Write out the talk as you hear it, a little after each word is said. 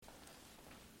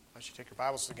As you take your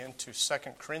Bibles again to 2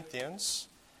 Corinthians.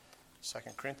 2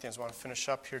 Corinthians, I want to finish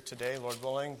up here today, Lord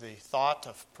willing, the thought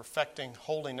of perfecting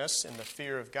holiness in the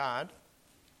fear of God.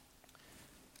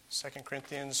 2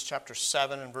 Corinthians chapter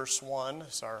 7 and verse 1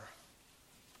 is our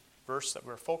verse that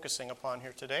we're focusing upon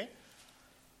here today.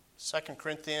 2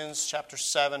 Corinthians chapter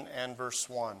 7 and verse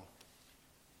 1.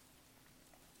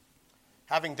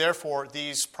 Having therefore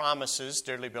these promises,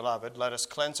 dearly beloved, let us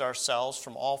cleanse ourselves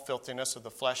from all filthiness of the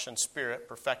flesh and spirit,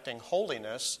 perfecting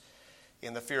holiness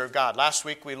in the fear of God. Last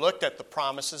week we looked at the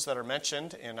promises that are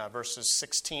mentioned in verses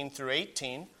 16 through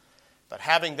 18. But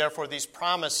having therefore these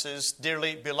promises,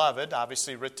 dearly beloved,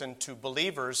 obviously written to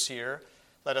believers here,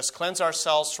 let us cleanse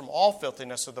ourselves from all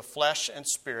filthiness of the flesh and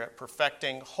spirit,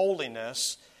 perfecting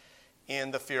holiness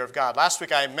in the fear of God. Last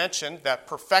week I mentioned that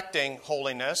perfecting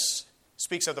holiness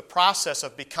speaks of the process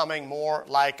of becoming more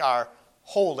like our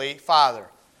Holy Father.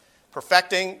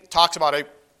 Perfecting talks about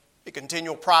a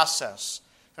continual process.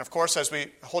 And of course, as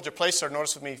we hold your place there,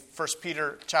 notice with me 1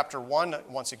 Peter chapter 1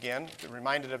 once again, be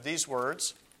reminded of these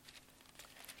words.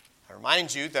 I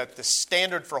remind you that the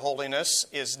standard for holiness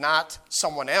is not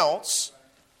someone else.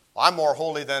 Well, I'm more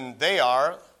holy than they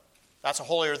are. That's a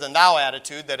holier than thou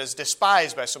attitude that is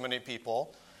despised by so many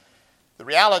people. The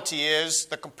reality is,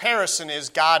 the comparison is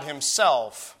God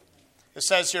himself. It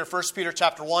says here, 1 Peter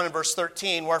chapter 1 and verse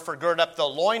 13, wherefore gird up the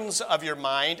loins of your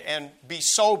mind and be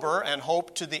sober and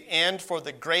hope to the end for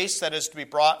the grace that is to be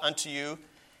brought unto you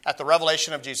at the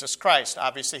revelation of Jesus Christ.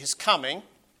 Obviously, his coming.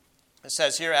 It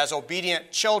says here, as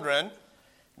obedient children,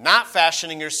 not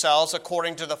fashioning yourselves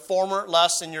according to the former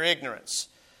lusts in your ignorance.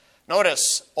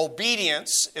 Notice,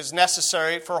 obedience is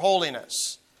necessary for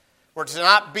holiness. We're to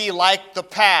not be like the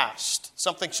past.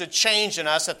 Something should change in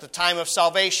us at the time of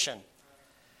salvation.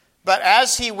 But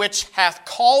as he which hath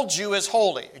called you is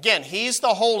holy. Again, he's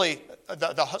the holy,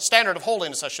 the standard of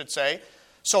holiness, I should say.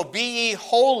 So be ye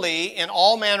holy in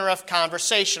all manner of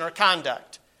conversation or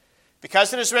conduct.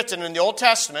 Because it is written in the Old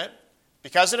Testament,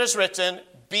 because it is written,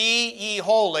 be ye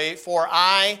holy, for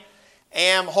I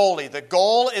am holy. The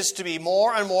goal is to be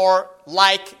more and more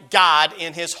like God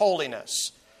in his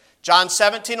holiness. John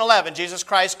 17:11, Jesus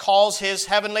Christ calls his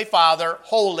heavenly Father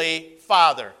Holy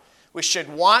Father. We should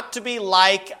want to be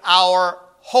like our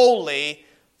Holy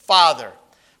Father.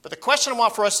 But the question I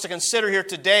want for us to consider here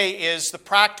today is the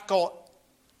practical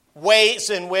ways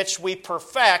in which we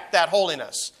perfect that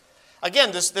holiness.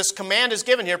 Again, this command is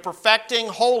given here, perfecting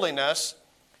holiness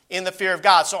in the fear of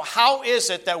God. So how is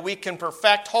it that we can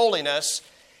perfect holiness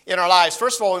in our lives?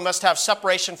 First of all, we must have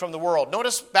separation from the world.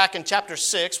 Notice back in chapter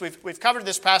 6, we've covered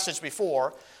this passage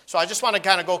before, so I just want to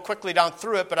kind of go quickly down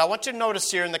through it, but I want you to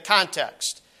notice here in the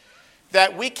context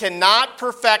that we cannot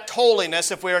perfect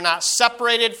holiness if we are not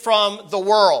separated from the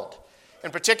world.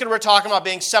 In particular, we're talking about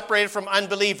being separated from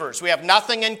unbelievers. We have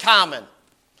nothing in common.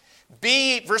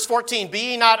 Verse 14, be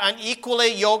ye not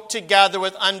unequally yoked together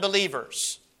with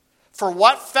unbelievers. For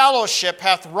what fellowship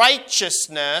hath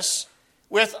righteousness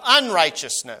with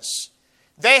unrighteousness?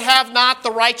 They have not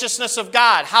the righteousness of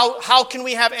God. How can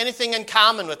we have anything in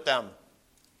common with them?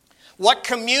 What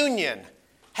communion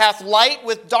hath light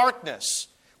with darkness?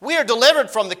 We are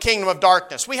delivered from the kingdom of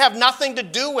darkness. We have nothing to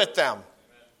do with them.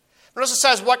 Notice it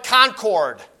says, what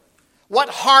concord? What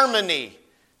harmony?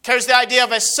 Carries the idea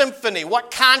of a symphony. What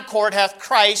concord hath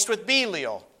Christ with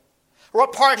Belial? Or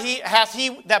what part hath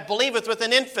he that believeth with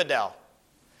an infidel?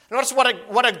 Notice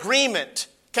what agreement.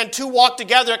 Can two walk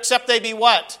together except they be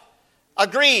what?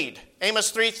 Agreed.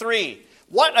 Amos 3:3.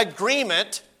 What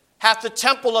agreement hath the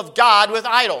temple of God with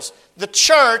idols? The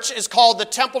church is called the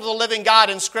temple of the living God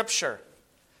in Scripture.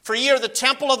 For ye are the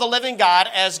temple of the living God,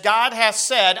 as God hath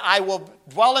said, I will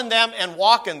dwell in them and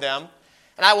walk in them,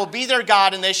 and I will be their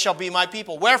God, and they shall be my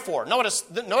people. Wherefore, notice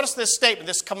this statement.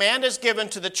 This command is given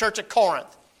to the church at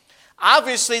Corinth.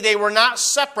 Obviously, they were not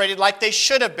separated like they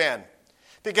should have been.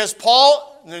 Because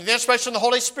Paul, in the inspiration of the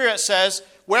Holy Spirit, says,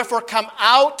 wherefore come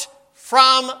out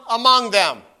from among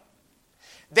them.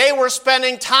 They were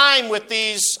spending time with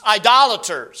these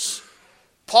idolaters.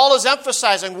 Paul is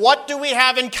emphasizing, what do we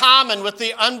have in common with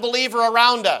the unbeliever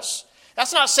around us?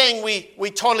 That's not saying we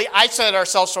totally isolate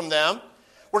ourselves from them.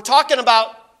 We're talking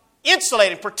about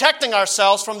insulating, protecting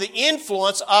ourselves from the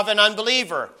influence of an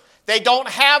unbeliever. They don't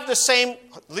have the same,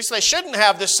 at least they shouldn't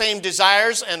have the same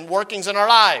desires and workings in our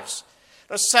lives.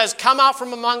 It says, come out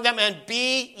from among them and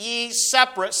be ye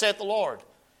separate, saith the Lord,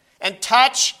 and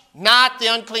touch not the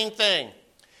unclean thing.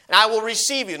 And I will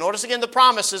receive you. Notice again the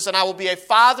promises, and I will be a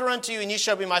father unto you, and ye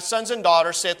shall be my sons and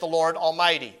daughters, saith the Lord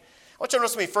Almighty. I want you to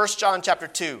notice with me 1 John chapter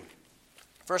 2.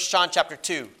 1 John chapter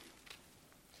 2.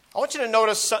 I want you to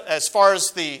notice as far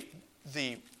as the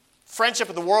friendship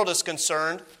of the world is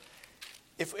concerned,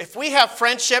 if we have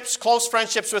friendships, close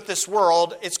friendships with this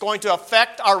world, it's going to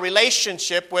affect our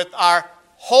relationship with our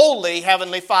holy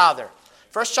Heavenly Father.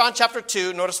 1 John chapter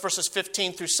 2, notice verses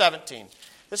 15 through 17.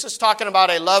 This is talking about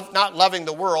not loving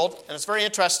the world, and it's very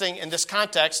interesting in this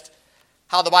context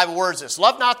how the Bible words this.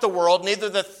 Love not the world, neither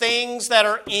the things that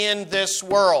are in this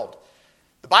world.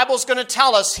 The Bible is going to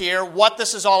tell us here what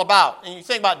this is all about. And you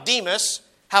think about Demas,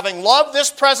 having loved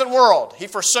this present world, he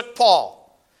forsook Paul.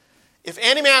 If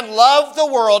any man love the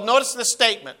world, notice the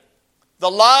statement, the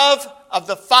love of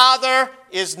the Father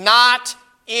is not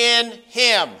in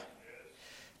him.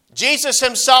 Jesus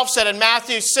himself said in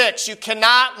Matthew 6, you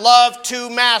cannot love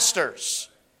two masters.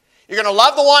 You're going to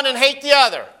love the one and hate the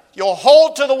other. You'll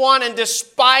hold to the one and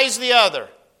despise the other.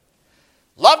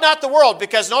 Love not the world,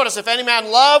 because notice, if any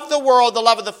man love the world, the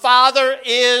love of the Father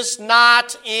is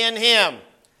not in him.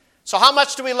 So how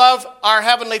much do we love our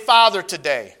Heavenly Father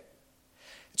today?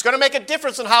 It's going to make a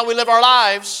difference in how we live our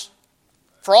lives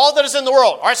for all that is in the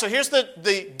world. All right, so here's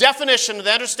the definition,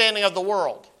 the understanding of the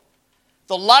world.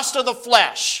 The lust of the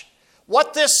flesh.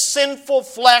 What this sinful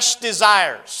flesh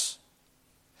desires.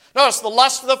 Notice the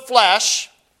lust of the flesh.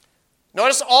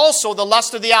 Notice also the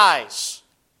lust of the eyes.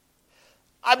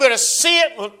 I'm going to see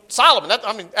it. Well,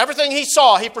 Solomon, everything he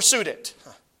saw, he pursued it.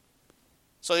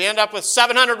 So he ended up with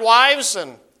 700 wives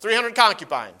and 300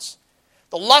 concubines.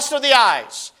 The lust of the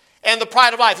eyes and the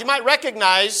pride of life. You might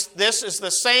recognize this is the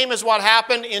same as what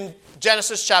happened in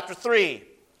Genesis chapter 3.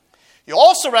 You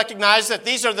also recognize that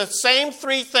these are the same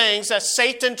three things that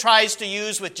Satan tries to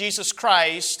use with Jesus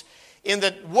Christ in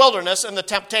the wilderness and the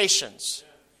temptations.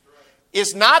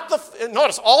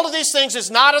 Notice, all of these things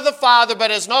is not of the Father,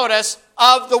 but is, notice,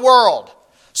 of the world.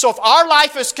 So if our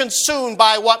life is consumed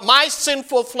by what my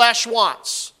sinful flesh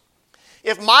wants,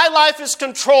 if my life is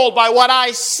controlled by what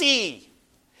I see,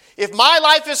 if my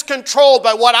life is controlled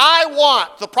by what I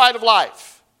want, the pride of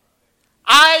life,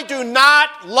 I do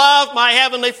not love my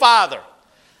Heavenly Father.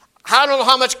 I don't know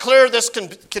how much clearer this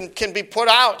can be put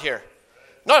out here.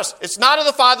 Notice, it's not of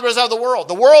the Father, but is of the world.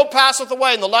 The world passeth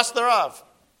away, and the lust thereof.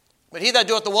 But he that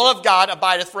doeth the will of God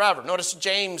abideth forever. Notice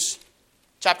James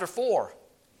chapter 4.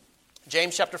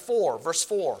 James chapter 4, verse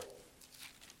 4.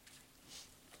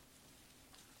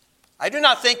 I do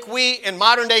not think we in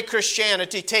modern day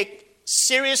Christianity take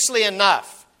seriously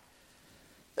enough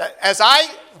that as I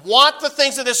want the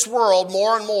things of this world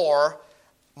more and more,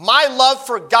 my love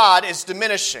for God is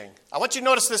diminishing. I want you to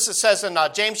notice this. It says in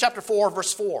James chapter 4,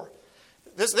 verse 4.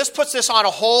 This puts this on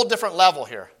a whole different level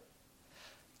here.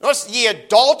 Notice, ye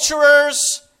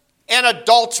adulterers and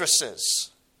adulteresses,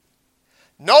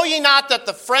 know ye not that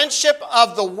the friendship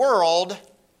of the world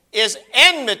is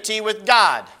enmity with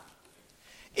God?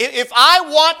 If I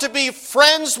want to be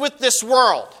friends with this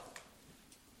world,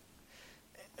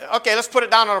 okay, let's put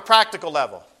it down on a practical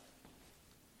level.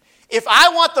 If I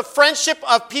want the friendship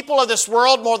of people of this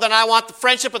world more than I want the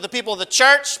friendship of the people of the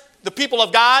church, the people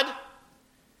of God,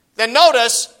 then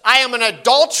notice I am an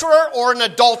adulterer or an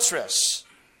adulteress.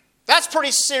 That's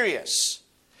pretty serious.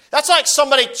 That's like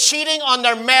somebody cheating on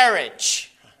their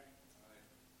marriage.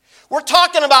 We're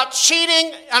talking about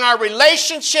cheating on our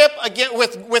relationship again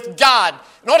with God.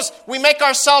 Notice, we make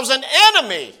ourselves an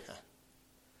enemy.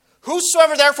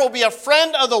 Whosoever therefore be a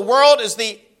friend of the world is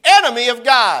the enemy of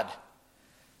God.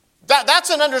 That's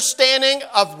an understanding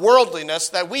of worldliness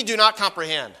that we do not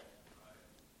comprehend.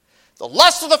 The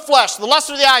lust of the flesh, the lust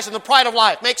of the eyes, and the pride of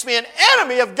life makes me an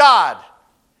enemy of God.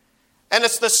 And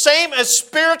it's the same as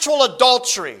spiritual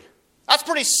adultery. That's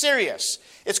pretty serious.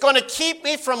 It's going to keep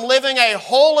me from living a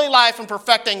holy life and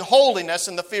perfecting holiness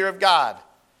in the fear of God.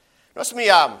 Notice me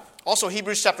also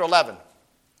Hebrews chapter 11.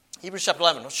 Hebrews chapter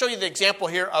 11. I'll show you the example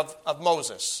here of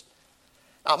Moses.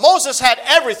 Now, Moses had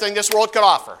everything this world could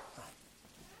offer.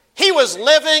 He was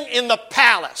living in the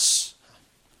palace.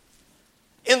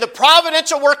 In the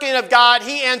providential working of God,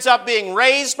 he ends up being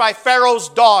raised by Pharaoh's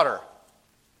daughter.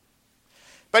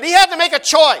 But he had to make a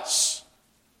choice.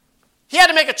 He had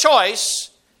to make a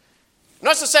choice.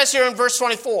 Notice it says here in verse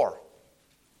 24.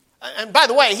 And by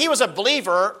the way, he was a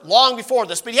believer long before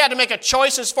this, but he had to make a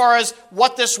choice as far as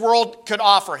what this world could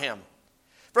offer him.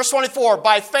 Verse 24,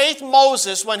 by faith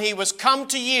Moses, when he was come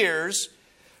to years,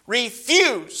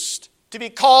 refused to be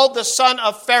called the son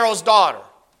of Pharaoh's daughter.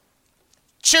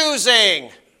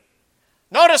 Choosing.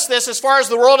 Notice this, as far as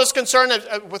the world is concerned,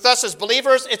 with us as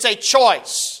believers, it's a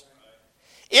choice.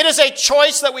 It is a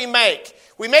choice that we make.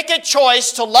 We make a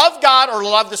choice to love God or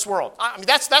love this world. I mean,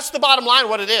 that's the bottom line of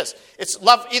what it is. It's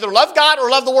either love God or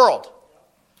love the world.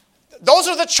 Those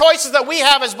are the choices that we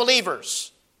have as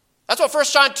believers. That's what 1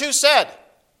 John 2 said.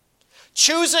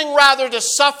 Choosing rather to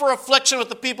suffer affliction with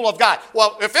the people of God.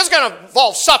 Well, if it's going to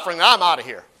involve suffering, then I'm out of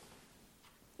here.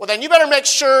 Well, then you better make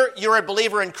sure you're a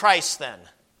believer in Christ then.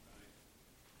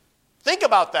 Think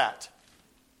about that.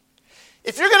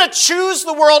 If you're going to choose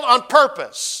the world on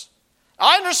purpose,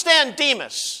 I understand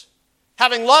Demas.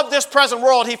 Having loved this present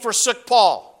world, he forsook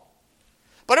Paul.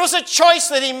 But it was a choice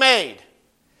that he made.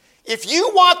 If you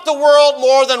want the world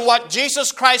more than what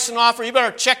Jesus Christ can offer, you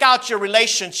better check out your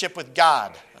relationship with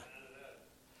God.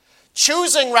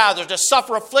 Choosing rather to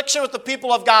suffer affliction with the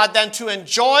people of God than to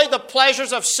enjoy the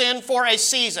pleasures of sin for a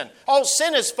season. Oh,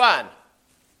 sin is fun.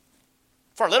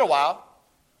 For a little while.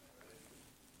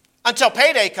 Until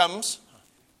payday comes.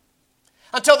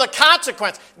 Until the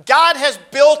consequence. God has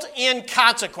built in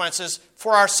consequences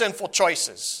for our sinful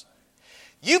choices.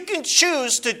 You can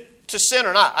choose to sin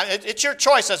or not. It's your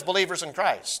choice as believers in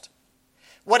Christ.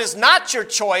 What is not your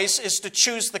choice is to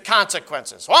choose the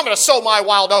consequences. Well, I'm going to sow my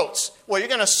wild oats. Well, you're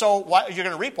going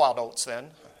to reap wild oats then.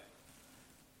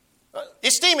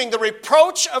 Esteeming the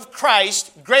reproach of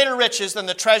Christ greater riches than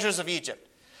the treasures of Egypt.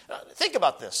 Think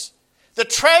about this. The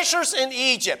treasures in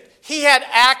Egypt, he had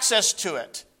access to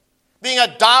it, being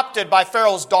adopted by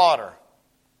Pharaoh's daughter.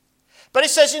 But he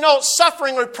says,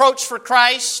 suffering reproach for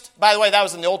Christ. By the way, that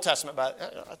was in the Old Testament.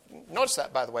 Notice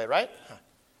that, by the way, right?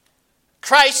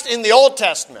 Christ in the Old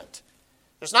Testament.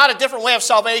 There's not a different way of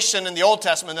salvation in the Old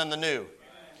Testament than the New.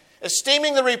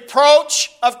 Esteeming the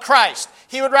reproach of Christ.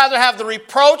 He would rather have the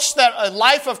reproach that a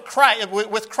life of Christ,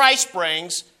 with Christ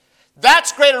brings.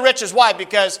 That's greater riches. Why?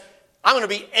 Because I'm going to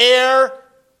be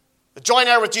joint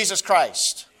heir with Jesus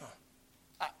Christ.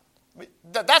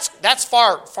 That's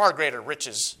far greater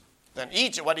riches than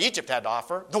Egypt, what Egypt had to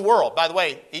offer. The world. By the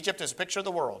way, Egypt is a picture of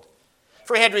the world.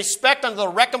 For he had respect unto the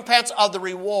recompense of the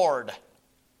reward.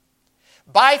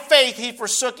 By faith he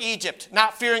forsook Egypt,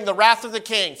 not fearing the wrath of the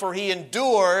king, for he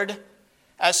endured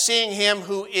as seeing him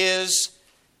who is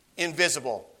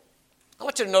invisible. I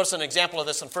want you to notice an example of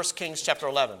this in 1 Kings chapter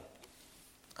 11.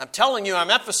 I'm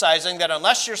emphasizing that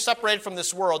unless you're separated from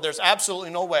this world, there's absolutely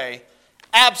no way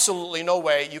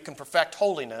you can perfect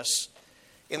holiness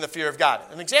in the fear of God.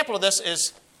 An example of this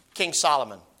is King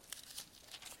Solomon.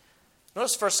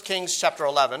 Notice 1 Kings chapter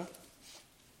 11.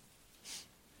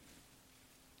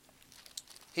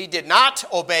 He did not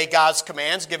obey God's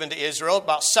commands given to Israel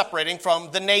about separating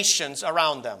from the nations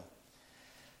around them.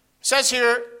 It says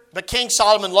here, but King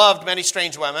Solomon loved many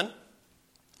strange women,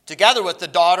 together with the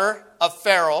daughter of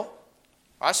Pharaoh. All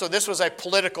right, so this was a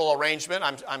political arrangement,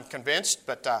 I'm convinced,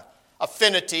 but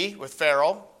affinity with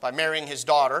Pharaoh by marrying his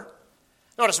daughter.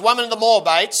 Notice women of the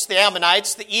Moabites, the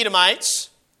Ammonites, the Edomites,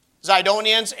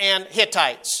 Zidonians, and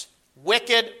Hittites.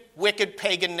 Wicked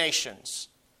pagan nations.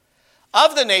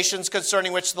 Of the nations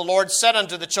concerning which the Lord said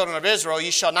unto the children of Israel,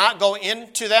 ye shall not go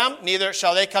into them, neither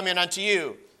shall they come in unto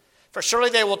you. For surely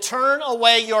they will turn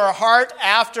away your heart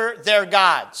after their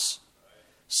gods.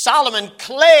 Solomon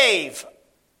clave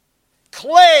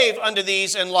unto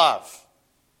these in love.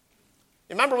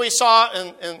 Remember we saw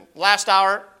in last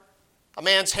hour, a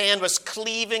man's hand was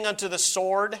cleaving unto the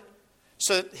sword,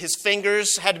 so that his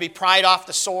fingers had to be pried off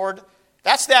the sword.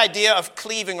 That's the idea of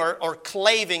cleaving or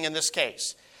claving in this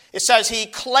case. It says he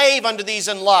clave unto these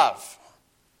in love.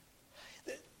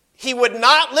 He would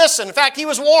not listen. In fact, he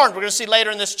was warned. We're going to see later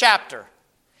in this chapter.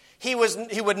 He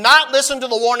would not listen to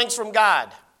the warnings from God.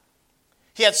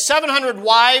 He had 700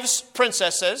 wives,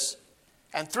 princesses,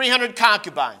 and 300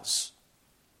 concubines.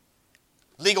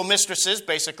 Legal mistresses,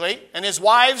 basically. And his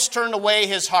wives turned away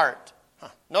his heart.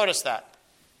 Notice that.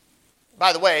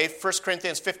 By the way, 1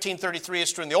 Corinthians 15:33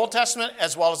 is true in the Old Testament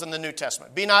as well as in the New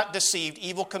Testament. Be not deceived.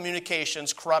 Evil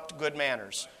communications corrupt good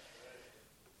manners.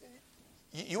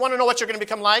 You want to know what you're going to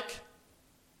become like?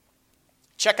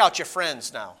 Check out your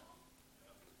friends now.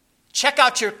 Check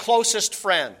out your closest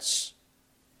friends.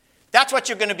 That's what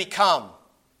you're going to become.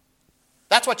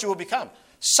 That's what you will become.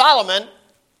 Solomon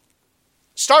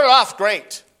started off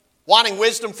great, wanting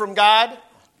wisdom from God.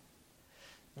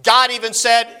 God even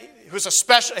said,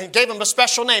 he gave him a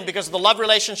special name because of the love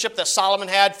relationship that Solomon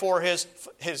had for his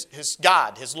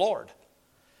God, his Lord.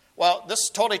 Well, this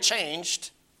totally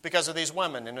changed because of these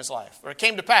women in his life. For it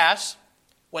came to pass,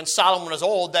 when Solomon was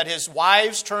old, that his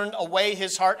wives turned away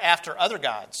his heart after other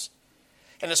gods.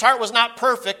 And his heart was not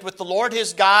perfect with the Lord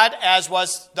his God, as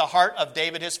was the heart of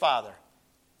David his father.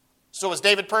 So was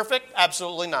David perfect?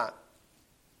 Absolutely not.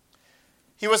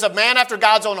 He was a man after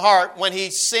God's own heart. When he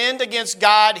sinned against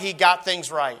God, he got things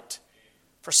right.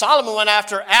 For Solomon went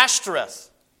after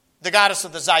Ashtoreth, the goddess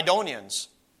of the Zidonians,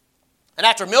 and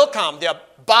after Milcom, the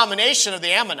abomination of the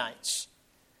Ammonites.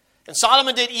 And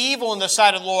Solomon did evil in the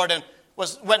sight of the Lord and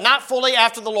went not fully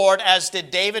after the Lord, as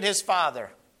did David his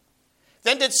father.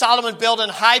 Then did Solomon build an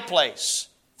high place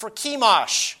for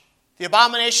Chemosh, the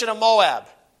abomination of Moab,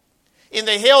 in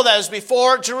the hill that is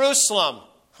before Jerusalem,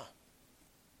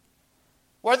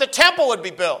 where the temple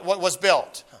was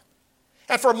built,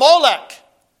 and for Molech,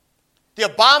 the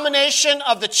abomination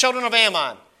of the children of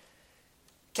Ammon.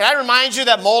 Can I remind you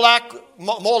that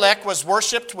Molech was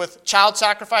worshipped with child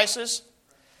sacrifices?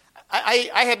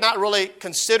 I had not really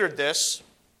considered this.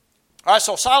 All right,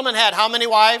 so Solomon had how many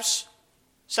wives?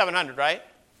 700, right?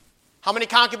 How many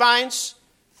concubines?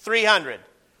 300.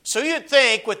 So you'd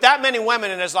think with that many women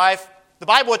in his life, the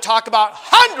Bible would talk about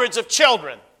hundreds of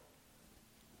children.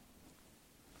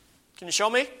 Can you show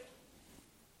me?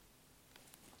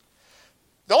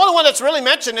 The only one that's really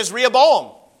mentioned is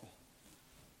Rehoboam.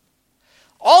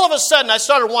 All of a sudden, I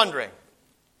started wondering,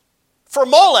 for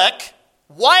Molech,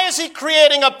 why is he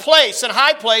creating a place, a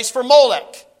high place for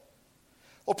Molech?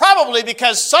 Well, probably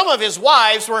because some of his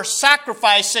wives were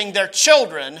sacrificing their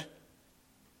children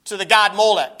to the god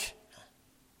Molech.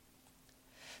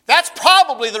 That's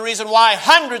probably the reason why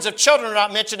hundreds of children are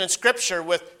not mentioned in Scripture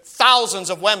with thousands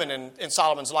of women in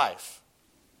Solomon's life.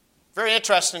 Very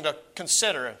interesting to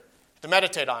consider, to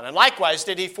meditate on. And likewise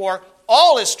did he for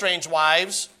all his strange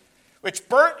wives, which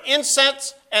burnt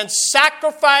incense and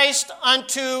sacrificed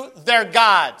unto their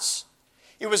gods.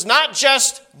 It was not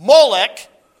just Molech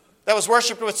that was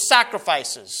worshipped with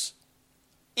sacrifices,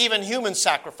 even human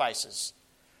sacrifices.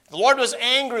 The Lord was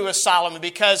angry with Solomon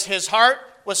because his heart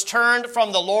was turned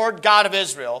from the Lord God of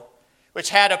Israel, which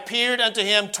had appeared unto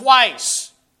him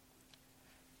twice.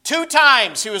 2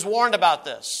 times he was warned about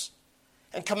this,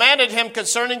 and commanded him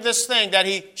concerning this thing, that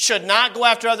he should not go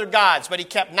after other gods, but he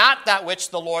kept not that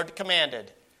which the Lord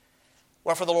commanded.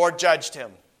 Wherefore the Lord judged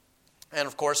him, and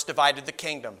of course divided the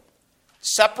kingdom.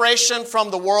 Separation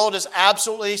from the world is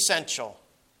absolutely essential.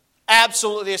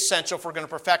 Absolutely essential if we're going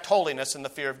to perfect holiness in the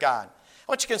fear of God.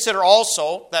 I want you to consider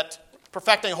also that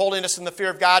perfecting holiness in the fear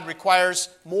of God requires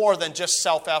more than just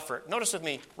self-effort. Notice with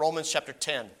me Romans chapter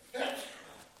 10.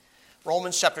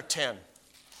 Romans chapter 10.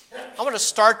 I'm going to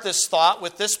start this thought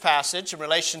with this passage in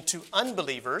relation to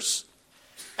unbelievers.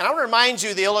 And I want to remind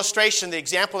you the illustration, the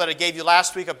example that I gave you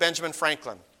last week of Benjamin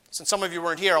Franklin. Since some of you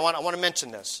weren't here, I want to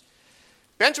mention this.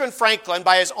 Benjamin Franklin,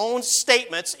 by his own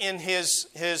statements in his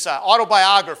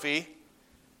autobiography,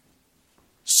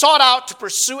 sought out to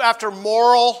pursue after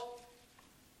moral,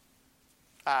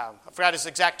 I forgot his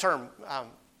exact term.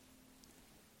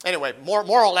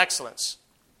 Moral excellence.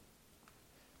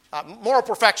 Moral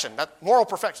perfection. Moral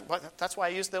perfection. That's why I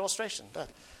used the illustration.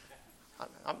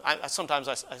 Sometimes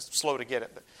I'm slow to get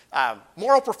it. But,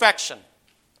 moral perfection.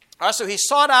 All right, so he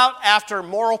sought out after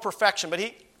moral perfection, but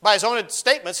by his own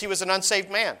statements, he was an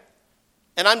unsaved man,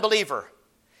 an unbeliever.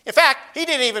 In fact,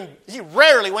 he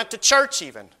rarely went to church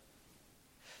even.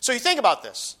 So you think about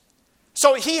this.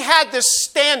 So he had this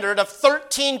standard of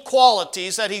 13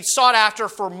 qualities that he sought after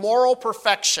for moral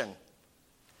perfection.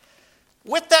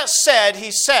 With that said, he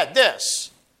said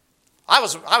this: I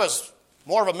was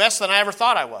more of a mess than I ever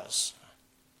thought I was.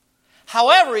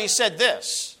 However, he said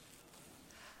this: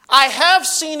 I have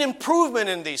seen improvement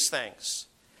in these things.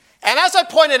 And as I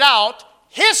pointed out,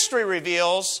 history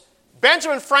reveals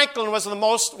Benjamin Franklin was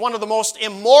one of the most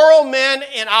immoral men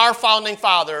in our founding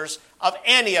fathers of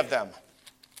any of them.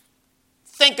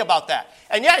 Think about that.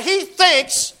 And yet he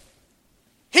thinks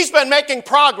he's been making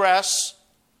progress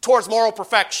towards moral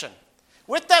perfection.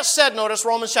 With that said, notice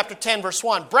Romans chapter 10, verse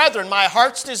 1. Brethren, my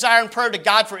heart's desire and prayer to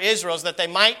God for Israel is that they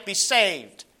might be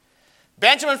saved.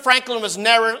 Benjamin Franklin was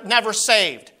never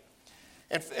saved.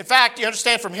 In fact, you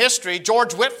understand from history,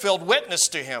 George Whitefield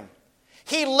witnessed to him.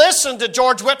 He listened to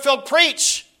George Whitefield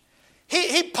preach.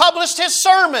 He published his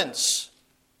sermons.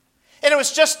 And it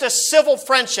was just a civil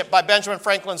friendship by Benjamin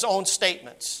Franklin's own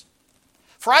statements.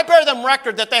 For I bear them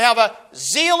record that they have a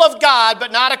zeal of God,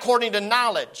 but not according to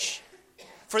knowledge.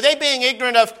 For they being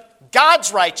ignorant of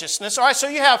God's righteousness. All right, so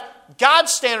you have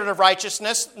God's standard of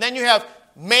righteousness, and then you have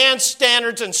man's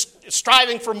standards and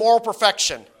striving for moral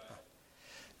perfection.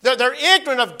 They're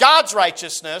ignorant of God's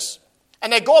righteousness,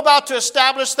 and they go about to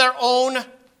establish their own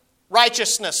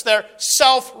righteousness, their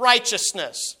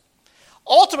self-righteousness.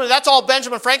 Ultimately, that's all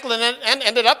Benjamin Franklin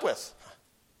ended up with.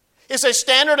 It's a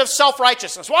standard of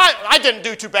self-righteousness. Well, I didn't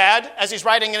do too bad, as he's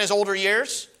writing in his older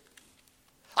years.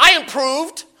 I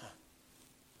improved.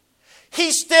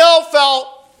 He still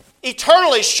fell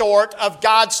eternally short of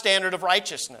God's standard of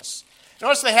righteousness.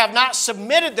 Notice they have not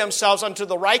submitted themselves unto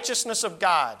the righteousness of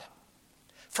God.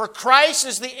 For Christ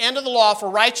is the end of the law for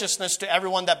righteousness to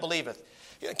everyone that believeth.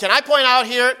 Can I point out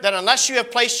here that unless you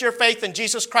have placed your faith in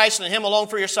Jesus Christ and in Him alone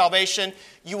for your salvation,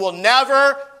 you will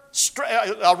never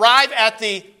arrive at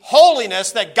the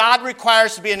holiness that God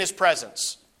requires to be in His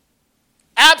presence?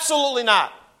 Absolutely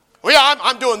not. Well, yeah,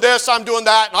 I'm doing this, I'm doing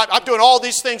that, and I'm doing all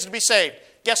these things to be saved.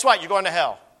 Guess what? You're going to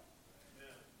hell.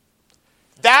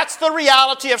 That's the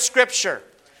reality of Scripture.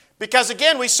 Because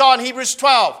again, we saw in Hebrews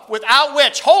 12, without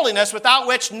which, holiness, without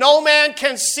which no man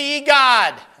can see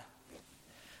God.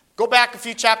 Go back a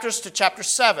few chapters to chapter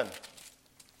 7.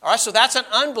 All right, so that's an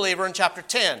unbeliever in chapter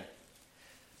 10.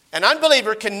 An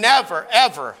unbeliever can never,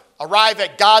 ever arrive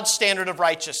at God's standard of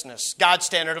righteousness, God's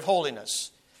standard of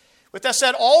holiness. With that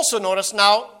said, also notice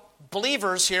now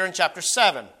believers here in chapter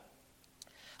 7.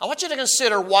 I want you to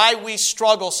consider why we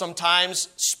struggle sometimes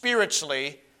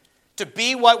spiritually to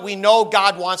be what we know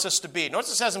God wants us to be.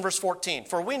 Notice it says in verse 14,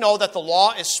 "For we know that the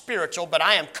law is spiritual, but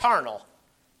I am carnal,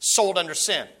 sold under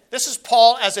sin." This is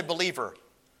Paul as a believer.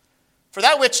 "For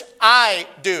that which I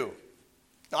do."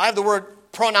 Now I have the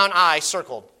word pronoun I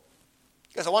circled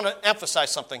because I want to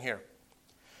emphasize something here.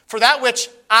 "For that which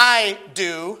I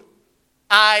do,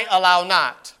 I allow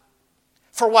not.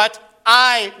 For what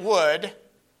I would,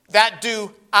 that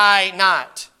do I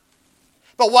not.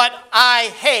 But what I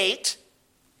hate,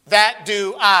 that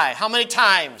do I." How many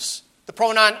times the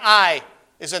pronoun I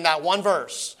is in that one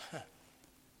verse?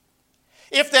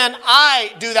 "If then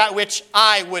I do that which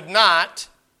I would not,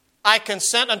 I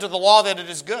consent unto the law that it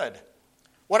is good."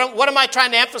 What am I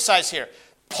trying to emphasize here?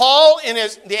 Paul, in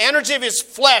the energy of his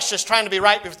flesh, is trying to be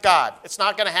right with God. It's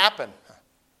not going to happen.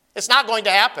 It's not going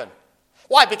to happen.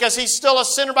 Why? Because he's still a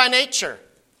sinner by nature.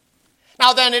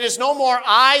 "Now then, it is no more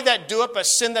I that do it, but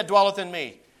sin that dwelleth in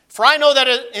me. For I know that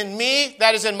in me,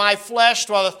 that is in my flesh,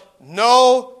 dwelleth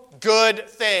no good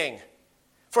thing.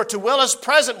 For to will is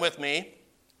present with me,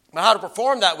 but how to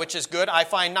perform that which is good I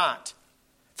find not.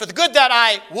 For the good that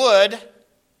I would,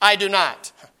 I do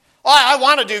not." Oh, I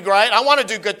want to do right. I want to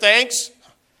do good things,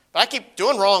 but I keep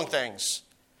doing wrong things.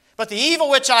 "But the evil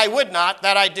which I would not,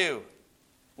 that I do.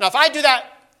 Now if I do that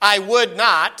I would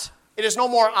not, it is no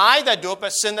more I that do it,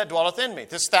 but sin that dwelleth in me."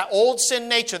 This is that old sin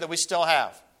nature that we still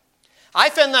have. "I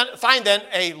find then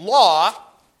a law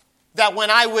that when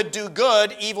I would do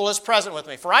good, evil is present with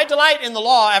me. For I delight in the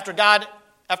law after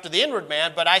the inward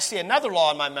man, but I see another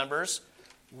law in my members,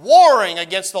 warring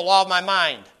against the law of my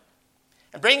mind,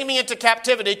 and bringing me into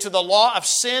captivity to the law of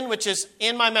sin which is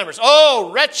in my members. Oh,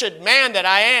 wretched man that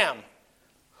I am!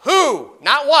 Who,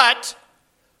 not what,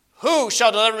 who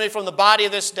shall deliver me from the body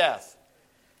of this death?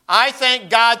 I thank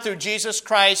God through Jesus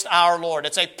Christ our Lord."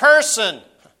 It's a person,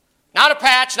 not a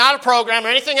patch, not a program, or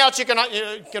anything else you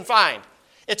can find.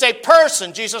 It's a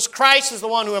person. Jesus Christ is the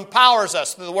one who empowers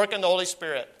us through the work of the Holy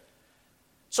Spirit.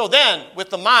 "So then, with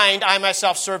the mind, I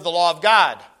myself serve the law of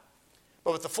God,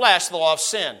 but with the flesh, the law of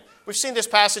sin." We've seen this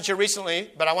passage here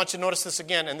recently, but I want you to notice this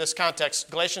again in this context.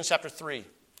 Galatians chapter 3.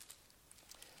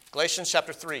 Galatians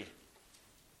chapter 3.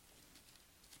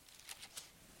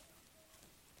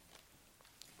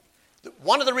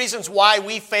 One of the reasons why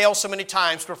we fail so many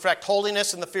times to perfect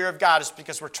holiness and the fear of God is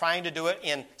because we're trying to do it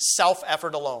in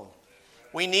self-effort alone.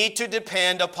 We need to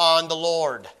depend upon the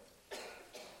Lord.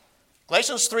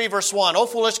 Galatians 3 verse 1, "O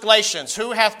foolish Galatians,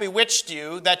 who hath bewitched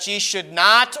you that ye should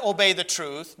not obey the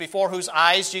truth, before whose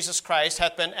eyes Jesus Christ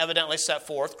hath been evidently set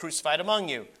forth, crucified among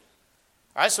you?"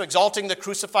 All right, so exalting the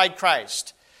crucified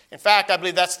Christ. In fact, I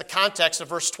believe that's the context of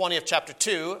verse 20 of chapter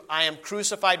 2. "I am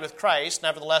crucified with Christ,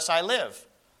 nevertheless I live.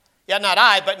 Yet not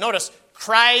I," but notice,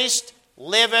 "Christ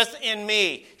liveth in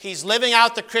me." He's living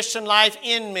out the Christian life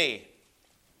in me.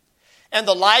 "And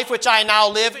the life which I now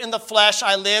live in the flesh,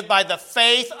 I live by the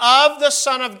faith of the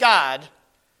Son of God,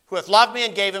 who hath loved me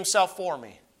and gave himself for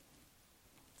me."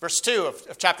 Verse 2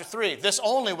 of chapter 3, "This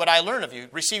only would I learn of you.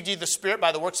 Received ye the Spirit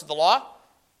by the works of the law,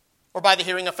 or by the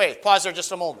hearing of faith?" Pause there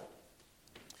just a moment.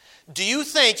 Do you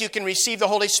think you can receive the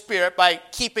Holy Spirit by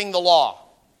keeping the law?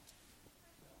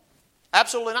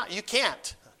 Absolutely not. You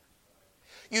can't.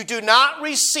 You do not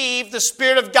receive the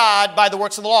Spirit of God by the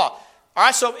works of the law. All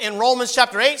right, so in Romans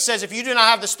chapter 8 it says if you do not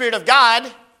have the Spirit of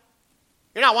God,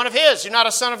 you're not one of His. You're not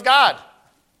a son of God.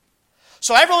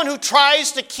 So everyone who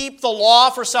tries to keep the law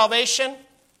for salvation,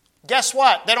 guess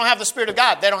what? They don't have the Spirit of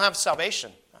God. They don't have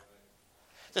salvation.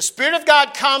 The Spirit of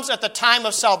God comes at the time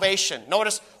of salvation.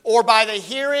 Notice, or by the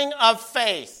hearing of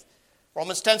faith.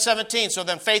 Romans 10:17. "So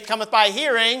then faith cometh by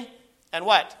hearing," and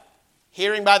what?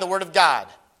 "Hearing by the word of God."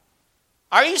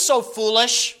 Are you so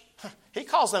foolish? He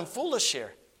calls them foolish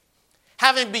here.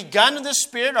 "Having begun in the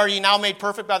Spirit, are ye now made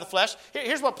perfect by the flesh?"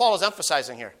 Here's what Paul is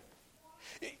emphasizing here.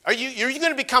 Are you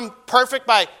going to become perfect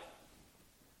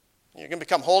you're going to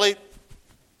become holy?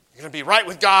 You're going to be right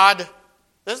with God?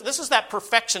 This is that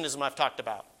perfectionism I've talked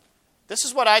about. This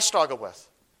is what I struggle with.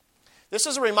 This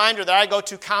is a reminder that I go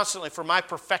to constantly for my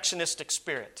perfectionistic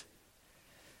spirit.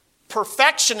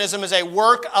 Perfectionism is a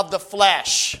work of the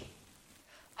flesh.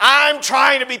 I'm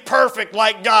trying to be perfect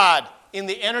like God in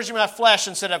the energy of my flesh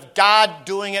instead of God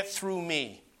doing it through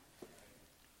me.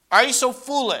 Are you so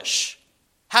foolish?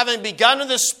 Having begun in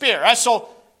the Spirit. Right? So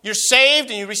you're saved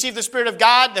and you receive the Spirit of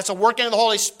God. That's a working of the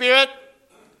Holy Spirit.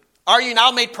 Are you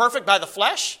now made perfect by the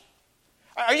flesh?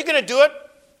 Are you going to do it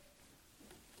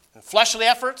in fleshly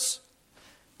efforts?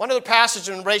 One other passage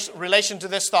in relation to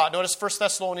this thought. Notice 1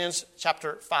 Thessalonians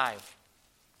chapter 5.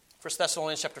 1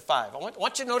 Thessalonians chapter 5. I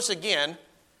want you to notice again,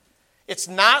 it's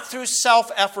not through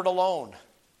self-effort alone.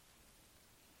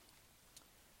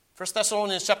 1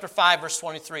 Thessalonians chapter 5, verse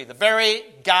 23. The very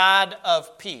God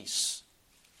of peace.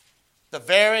 The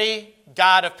very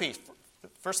God of peace.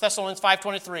 1 Thessalonians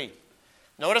 5:23.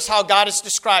 Notice how God is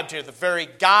described here. The very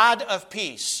God of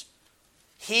peace.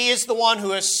 He is the one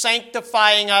who is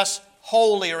sanctifying us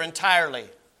wholly or entirely.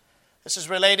 This is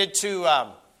related to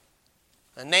a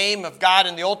name of God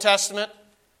in the Old Testament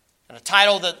and a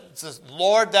title that the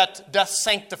Lord that doth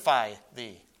sanctify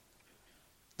thee.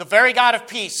 The very God of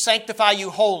peace sanctify you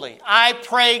wholly. I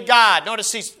pray God.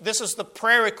 Notice this is the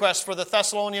prayer request for the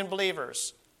Thessalonian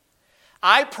believers.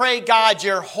 I pray God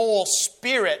your whole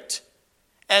spirit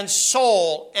and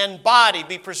soul and body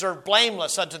be preserved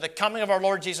blameless unto the coming of our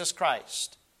Lord Jesus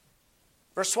Christ.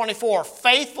 Verse 24,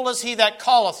 faithful is he that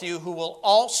calleth you, who will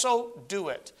also do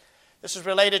it. This is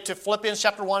related to Philippians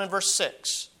chapter 1 and verse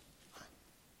 6.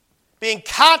 Being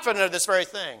confident of this very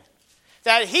thing,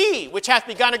 that he which hath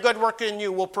begun a good work in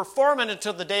you will perform it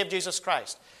until the day of Jesus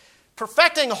Christ.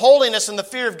 Perfecting holiness in the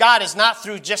fear of God is not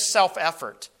through just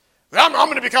self-effort. I'm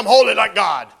going to become holy like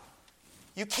God.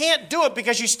 You can't do it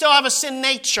because you still have a sin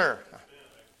nature.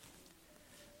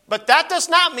 But that does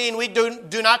not mean we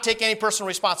do not take any personal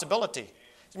responsibility.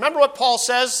 Remember what Paul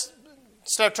says?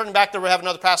 Instead of turning back there, we'll have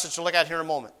another passage to look at here in a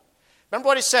moment. Remember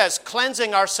what he says,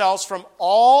 cleansing ourselves from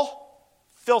all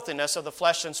filthiness of the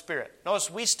flesh and spirit.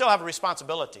 Notice we still have a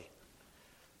responsibility.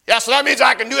 Yeah, so that means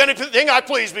I can do anything I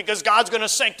please because God's going to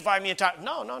sanctify me entirely.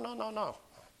 No.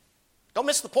 Don't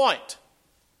miss the point.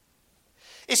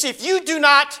 You see, if you do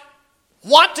not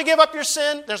want to give up your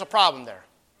sin, there's a problem there.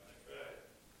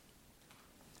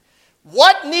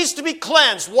 What needs to be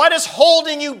cleansed? What is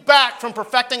holding you back from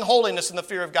perfecting holiness in the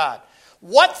fear of God?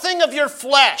 What thing of your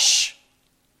flesh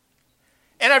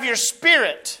and of your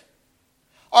spirit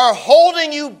are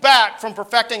holding you back from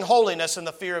perfecting holiness in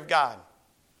the fear of God?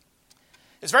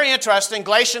 It's very interesting.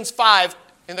 Galatians 5,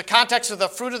 in the context of the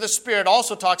fruit of the Spirit,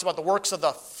 also talks about the works of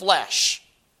the flesh.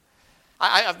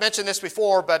 I've mentioned this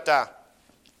before, but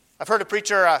I've heard a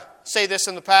preacher say this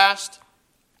in the past.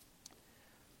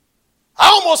 I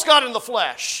almost got in the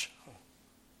flesh.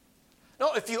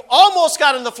 No, if you almost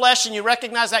got in the flesh and you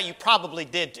recognize that, you probably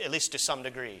did, at least to some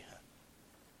degree.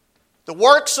 The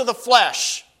works of the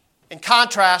flesh in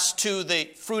contrast to the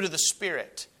fruit of the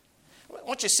Spirit. I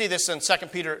want you to see this in 2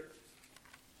 Peter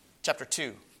chapter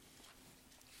 2.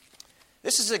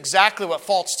 This is exactly what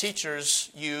false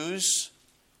teachers use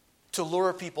to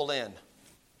lure people in.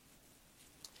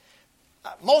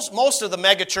 Most of the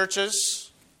mega churches,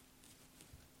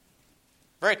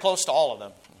 very close to all of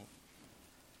them,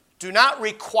 do not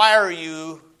require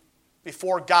you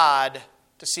before God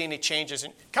to see any changes.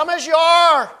 Come as you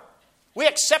are. We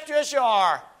accept you as you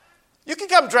are. You can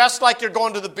come dressed like you're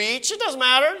going to the beach. It doesn't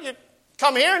matter. You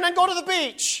come here and then go to the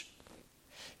beach.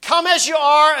 Come as you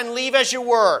are and leave as you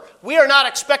were. We are not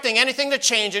expecting anything to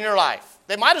change in your life.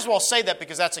 They might as well say that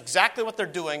because that's exactly what they're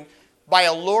doing by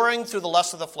alluring through the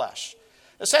lust of the flesh.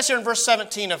 It says here in verse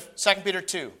 17 of 2 Peter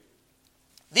 2,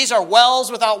 these are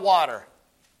wells without water,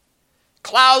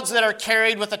 clouds that are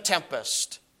carried with a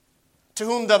tempest, to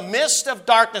whom the mist of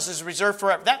darkness is reserved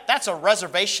forever. That's a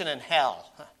reservation in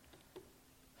hell.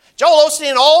 Joel Osteen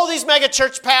and all these mega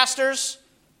church pastors,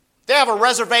 they have a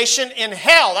reservation in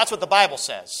hell. That's what the Bible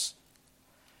says.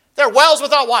 They're wells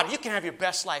without water. You can have your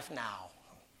best life now.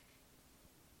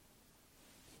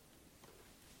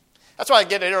 That's why I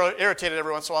get irritated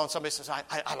every once in a while when somebody says,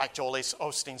 I like Joel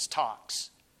Osteen's talks.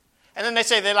 And then they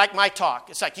say they like my talk.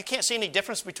 It's like, you can't see any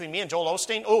difference between me and Joel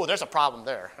Osteen? Oh, there's a problem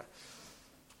there.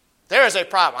 There is a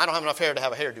problem. I don't have enough hair to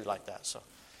have a hairdo like that. So,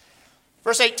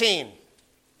 verse 18.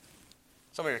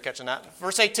 Some of you are catching that.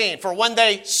 Verse 18. For when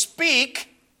they speak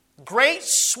great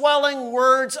swelling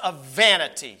words of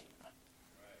vanity,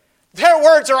 their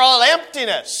words are all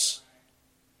emptiness.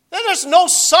 There's no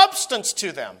substance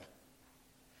to them.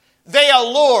 They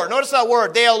allure. Notice that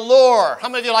word. They allure. How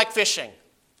many of you like fishing?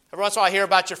 Every once in a while I hear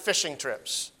about your fishing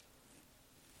trips.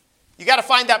 You got to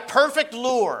find that perfect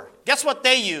lure. Guess what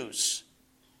they use?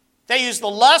 They use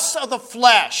the lusts of the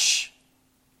flesh.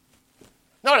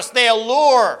 Notice, they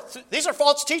allure. These are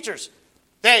false teachers.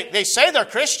 They say they're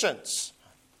Christians.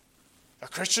 They're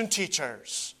Christian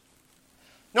teachers.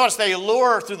 Notice, they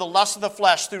allure through the lust of the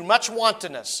flesh, through much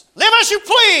wantonness. Live as you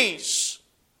please.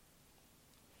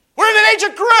 We're in an age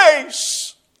of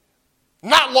grace,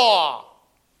 not law.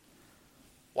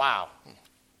 Wow.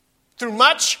 Through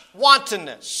much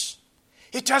wantonness.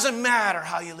 It doesn't matter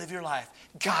how you live your life.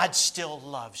 God still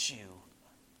loves you.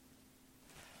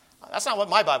 That's not what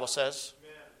my Bible says.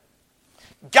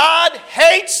 God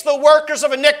hates the workers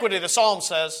of iniquity, the Psalm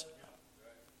says.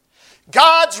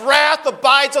 God's wrath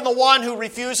abides on the one who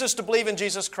refuses to believe in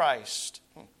Jesus Christ.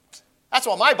 That's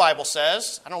what my Bible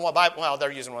says. I don't know what Bible. Well,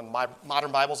 they're using one of my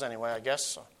modern Bibles anyway, I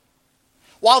guess.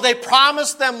 While they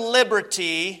promise them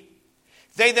liberty,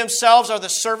 they themselves are the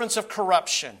servants of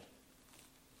corruption.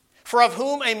 For of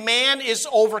whom a man is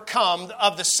overcome,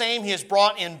 of the same he is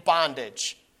brought in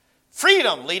bondage.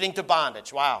 Freedom leading to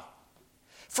bondage. Wow.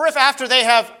 For if after they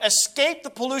have escaped the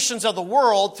pollutions of the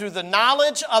world through the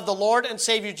knowledge of the Lord and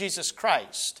Savior Jesus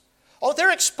Christ,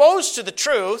 they're exposed to the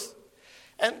truth,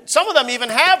 and some of them even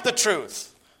have the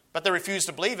truth, but they refuse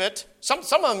to believe it. Some of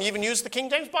them even use the King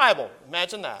James Bible.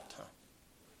 Imagine that.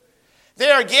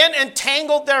 They are again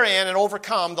entangled therein and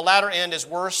overcome. The latter end is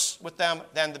worse with them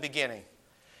than the beginning.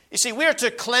 You see, we are to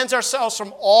cleanse ourselves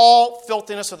from all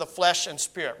filthiness of the flesh and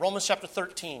spirit. Romans chapter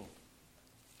 13.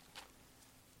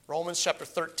 Romans chapter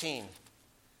 13.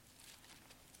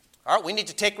 All right, we need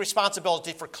to take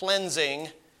responsibility for cleansing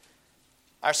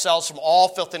ourselves from all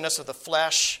filthiness of the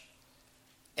flesh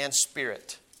and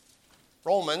spirit.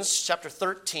 Romans chapter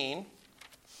 13,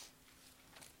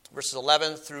 verses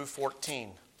 11 through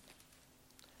 14.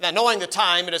 Now, knowing the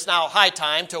time, it is now high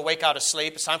time to awake out of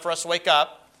sleep. It's time for us to wake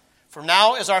up. For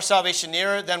now is our salvation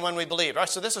nearer than when we believed. All right,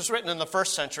 so this was written in the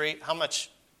first century. How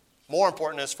much more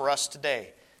important it is for us today?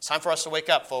 It's time for us to wake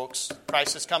up, folks.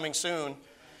 Christ is coming soon.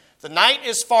 The night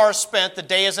is far spent. The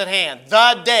day is at hand.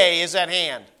 The day is at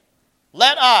hand.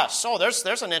 Let us. Oh,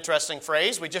 there's an interesting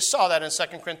phrase. We just saw that in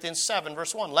 2 Corinthians 7,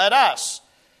 verse 1. Let us.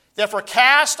 Therefore,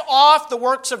 cast off the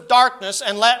works of darkness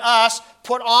and let us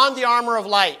put on the armor of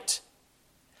light.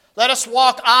 Let us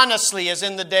walk honestly as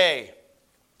in the day,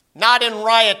 not in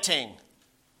rioting.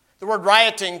 The word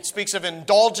rioting speaks of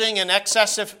indulging in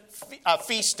excessive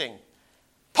feasting.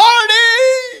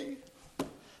 Party!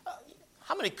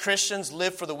 How many Christians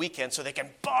live for the weekend so they can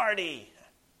party?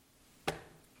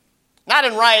 Not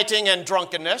in rioting and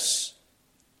drunkenness.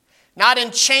 Not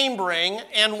in chambering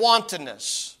and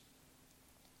wantonness.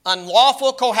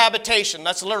 Unlawful cohabitation.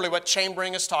 That's literally what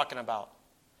chambering is talking about.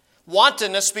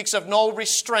 Wantonness speaks of no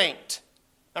restraint.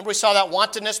 Remember we saw that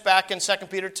wantonness back in 2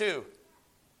 Peter 2.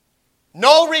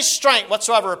 No restraint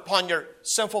whatsoever upon your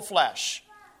sinful flesh.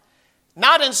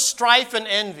 Not in strife and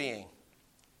envying.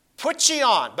 Put ye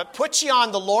on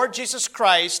the Lord Jesus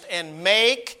Christ and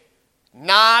make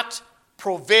not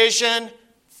provision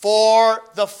for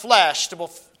the flesh to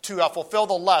fulfill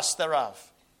the lust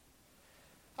thereof.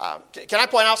 Can I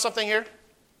point out something here?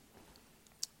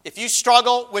 If you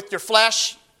struggle with your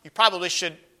flesh, you probably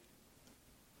should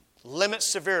limit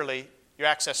severely your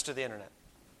access to the internet.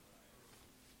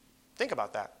 Think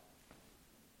about that.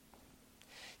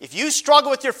 If you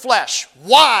struggle with your flesh,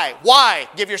 why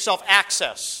give yourself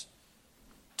access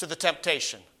to the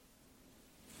temptation?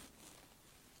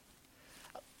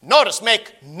 Notice,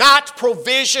 make not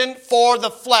provision for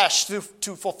the flesh to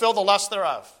fulfill the lust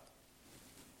thereof.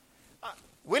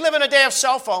 We live in a day of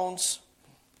cell phones.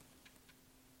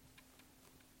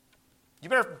 You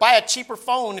better buy a cheaper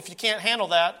phone if you can't handle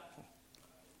that.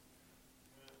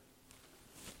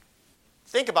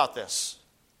 Think about this.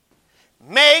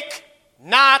 Make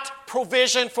not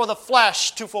provision for the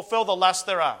flesh to fulfill the lust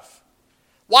thereof.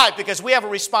 Why? Because we have a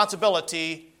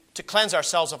responsibility to cleanse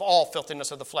ourselves of all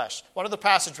filthiness of the flesh. What are the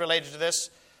passages related to this?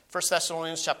 1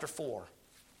 Thessalonians chapter 4.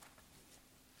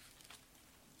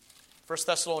 1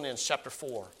 Thessalonians chapter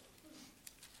 4.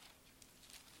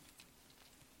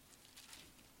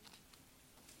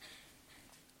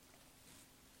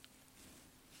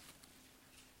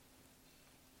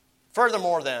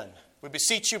 Furthermore then, we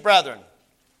beseech you, brethren,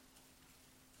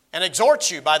 and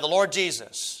exhort you by the Lord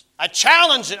Jesus. I'm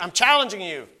challenging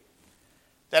you,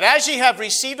 that as ye have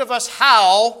received of us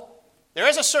how, there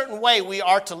is a certain way we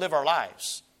are to live our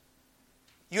lives.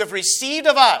 You have received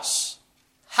of us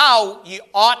how ye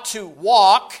ought to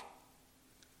walk,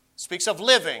 speaks of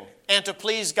living, and to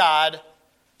please God,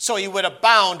 so you would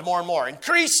abound more and more.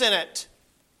 Increase in it.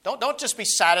 Don't just be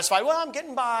satisfied. Well, I'm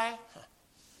getting by.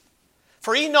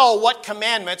 For ye know what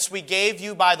commandments we gave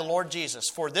you by the Lord Jesus.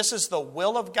 For this is the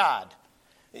will of God.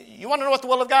 You want to know what the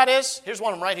will of God is? Here's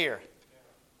one of them right here.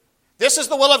 This is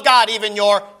the will of God, even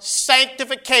your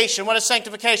sanctification. What is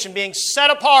sanctification? Being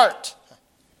set apart.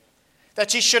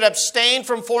 That ye should abstain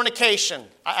from fornication.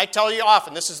 I tell you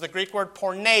often, this is the Greek word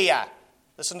porneia.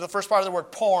 Listen to the first part of the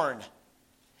word porn.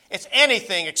 It's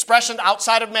anything, expression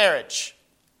outside of marriage.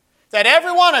 That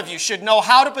every one of you should know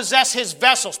how to possess his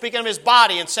vessel, speaking of his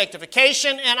body, in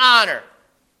sanctification and honor.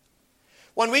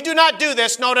 When we do not do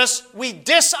this, notice, we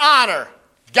dishonor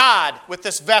God with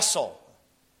this vessel.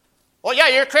 Well, yeah,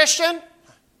 you're a Christian.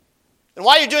 And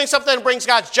why are you doing something that brings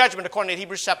God's judgment according to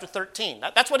Hebrews chapter 13?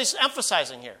 That's what he's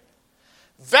emphasizing here.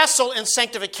 Vessel in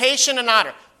sanctification and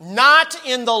honor, not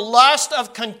in the lust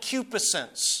of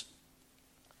concupiscence.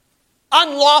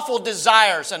 Unlawful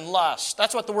desires and lust.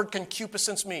 That's what the word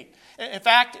concupiscence means. In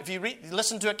fact, if you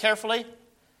listen to it carefully,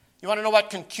 you want to know what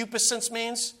concupiscence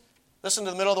means? Listen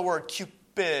to the middle of the word,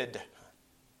 Cupid.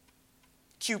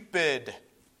 Cupid.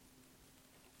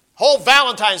 Whole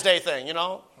Valentine's Day thing, you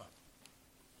know.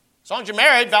 As long as you're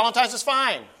married, Valentine's is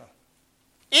fine.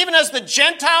 Even as the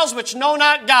Gentiles which know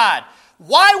not God.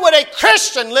 Why would a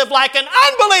Christian live like an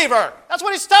unbeliever? That's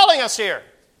what he's telling us here.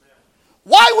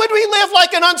 Why would we live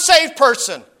like an unsaved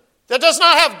person that does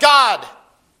not have God,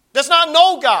 does not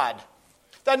know God,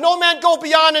 that no man go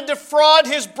beyond and defraud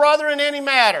his brother in any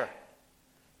matter?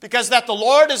 Because that the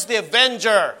Lord is the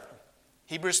avenger.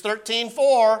 Hebrews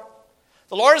 13:4.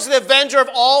 The Lord is the avenger of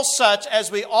all such,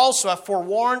 as we also have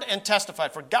forewarned and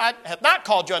testified. For God hath not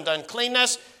called you unto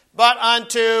uncleanness, but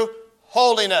unto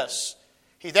holiness.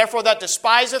 He therefore that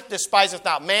despiseth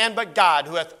not man, but God,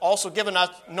 who hath also given us,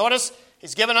 notice,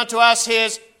 he's given unto us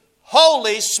his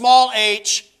holy, small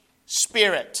h,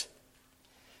 Spirit.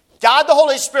 God the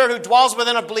Holy Spirit who dwells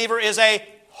within a believer is a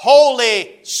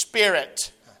Holy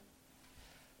Spirit.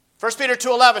 1 Peter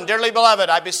 2:11, dearly beloved,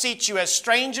 I beseech you as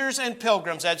strangers and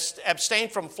pilgrims, abstain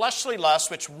from fleshly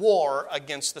lusts which war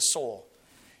against the soul.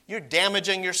 You're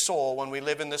damaging your soul when we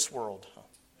live in this world.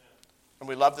 And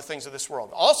we love the things of this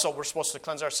world. Also, we're supposed to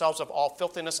cleanse ourselves of all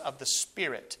filthiness of the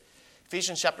Spirit.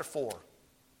 Ephesians chapter 4.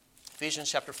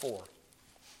 Ephesians chapter 4.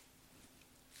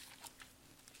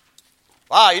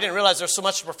 Wow, you didn't realize there's so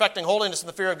much perfecting holiness in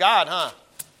the fear of God, huh?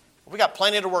 We got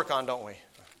plenty to work on, don't we?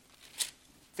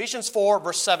 Ephesians 4,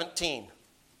 verse 17.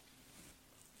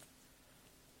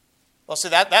 Well, see,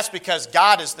 that's because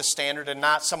God is the standard and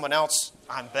not someone else.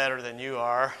 I'm better than you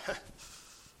are.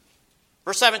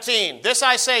 Verse 17. This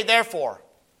I say, therefore,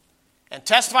 and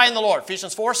testify in the Lord.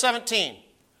 Ephesians 4:17.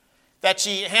 That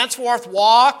ye henceforth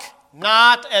walk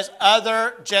not as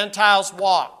other Gentiles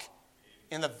walk,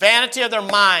 in the vanity of their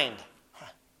mind.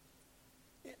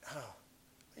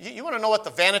 You want to know what the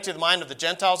vanity of the mind of the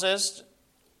Gentiles is?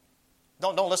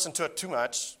 Don't listen to it too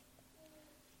much.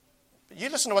 You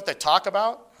listen to what they talk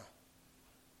about.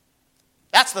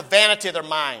 That's the vanity of their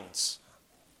minds.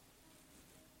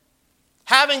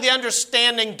 Having the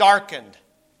understanding darkened.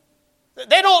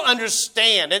 They don't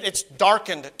understand. It's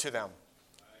darkened to them.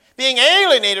 Being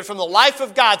alienated from the life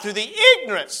of God through the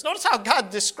ignorance. Notice how God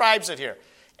describes it here.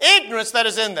 Ignorance that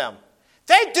is in them.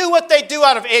 They do what they do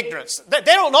out of ignorance. They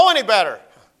don't know any better.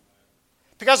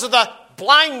 Because of the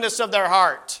blindness of their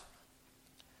heart.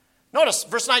 Notice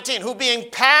verse 19. Who being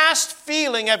past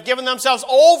feeling have given themselves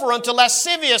over unto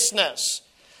lasciviousness,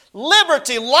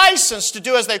 liberty, license to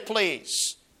do as they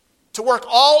please, to work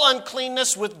all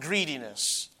uncleanness with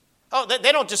greediness. Oh,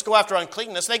 they don't just go after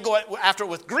uncleanness. They go after it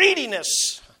with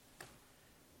greediness.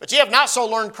 But ye have not so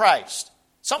learned Christ.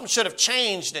 Something should have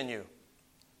changed in you.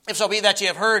 If so be that ye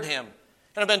have heard him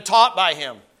and have been taught by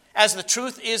him, as the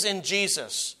truth is in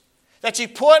Jesus. That ye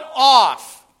put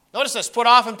off, notice this, put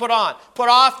off and put on. Put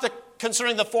off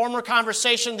concerning the former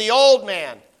conversation, the old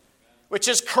man, which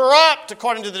is corrupt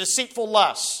according to the deceitful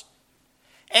lusts.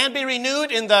 And be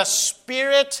renewed in the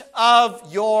spirit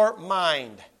of your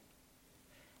mind.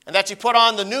 And that you put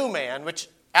on the new man, which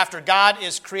after God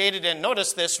is created in,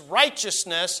 notice this,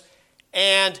 righteousness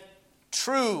and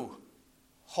true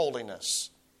holiness.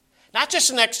 Not just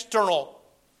an external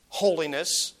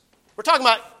holiness. We're talking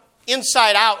about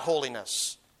inside out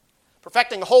holiness.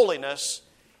 Perfecting holiness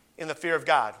in the fear of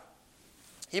God.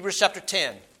 Hebrews chapter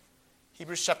 10.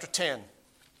 Hebrews chapter 10.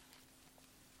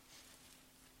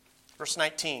 Verse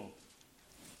 19.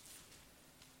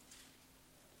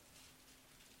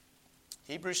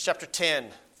 Hebrews chapter 10,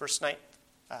 verse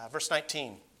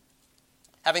 19.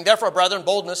 Having therefore, brethren,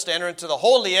 boldness to enter into the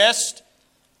holiest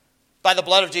by the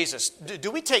blood of Jesus.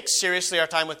 Do we take seriously our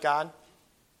time with God?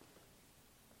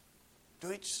 Do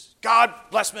we just, God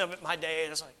bless me with my day?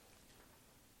 It's like,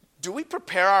 do we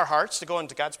prepare our hearts to go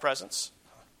into God's presence?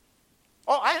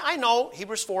 Oh, I know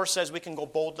Hebrews 4 says we can go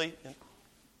boldly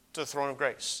to the throne of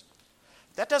grace.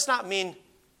 That does not mean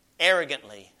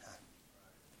arrogantly.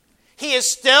 He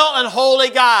is still an holy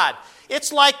God.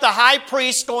 It's like the high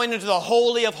priest going into the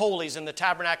Holy of Holies in the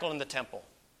tabernacle and the temple.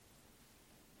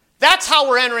 That's how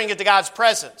we're entering into God's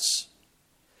presence.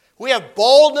 We have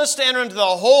boldness to enter into the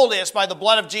holiest by the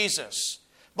blood of Jesus,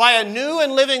 by a new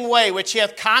and living way which he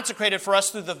hath consecrated for us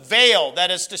through the veil,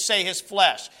 that is to say, his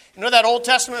flesh. You know that Old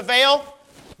Testament veil?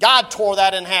 God tore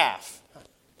that in half,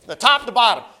 the top to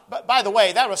bottom. But by the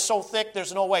way, that was so thick,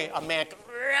 there's no way a man could...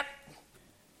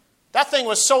 That thing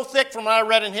was so thick from what I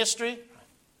read in history.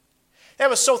 It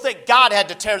was so thick, God had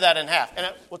to tear that in half. And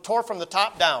it was tore from the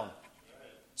top down.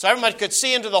 So everybody could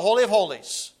see into the Holy of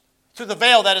Holies through the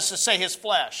veil, that is to say, his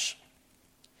flesh.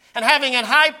 And having a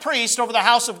high priest over the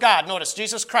house of God. Notice,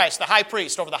 Jesus Christ, the high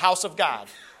priest over the house of God.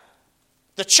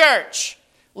 The church.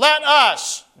 Let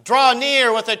us draw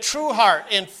near with a true heart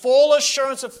in full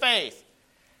assurance of faith,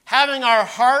 having our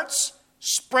hearts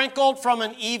sprinkled from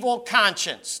an evil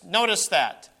conscience. Notice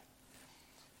that.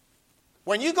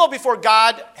 When you go before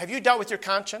God, have you dealt with your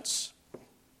conscience?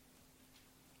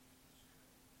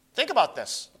 Think about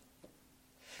this.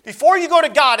 Before you go to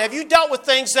God, have you dealt with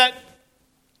things that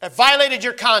have violated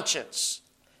your conscience?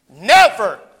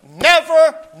 Never,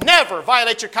 never, never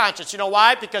violate your conscience. You know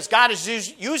why? Because God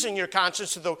is using your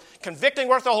conscience through the convicting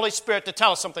work of the Holy Spirit to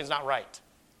tell us something's not right.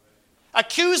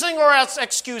 Accusing or else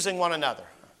excusing one another.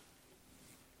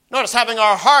 Notice, having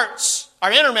our hearts,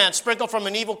 our inner man, sprinkled from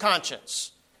an evil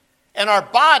conscience, and our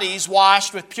bodies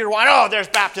washed with pure water. Oh, there's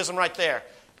baptism right there.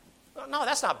 No,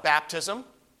 that's not baptism.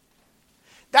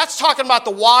 That's talking about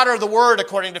the water of the Word,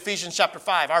 according to Ephesians chapter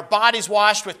 5. Our bodies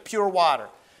washed with pure water.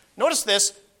 Notice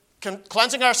this,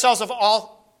 cleansing ourselves of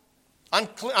all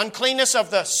uncleanness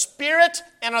of the spirit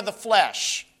and of the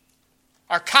flesh,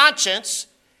 our conscience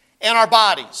and our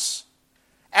bodies.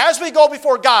 As we go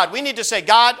before God, we need to say,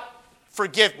 God,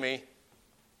 forgive me,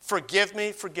 forgive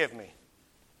me, forgive me.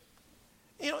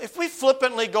 You know, if we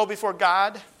flippantly go before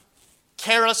God,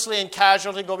 carelessly and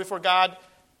casually go before God,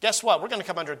 guess what? We're going to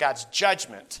come under God's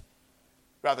judgment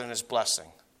rather than his blessing.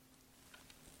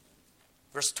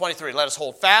 Verse 23, let us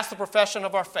hold fast the profession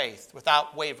of our faith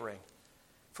without wavering,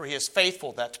 for he is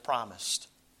faithful that's promised,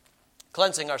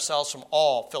 cleansing ourselves from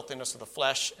all filthiness of the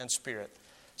flesh and spirit.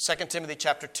 2 Timothy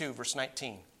chapter 2, verse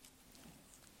 19.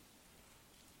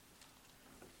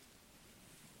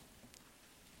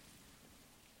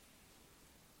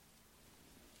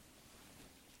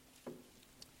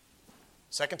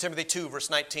 Second Timothy 2, verse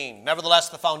 19. Nevertheless,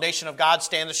 the foundation of God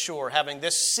standeth sure, having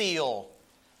this seal.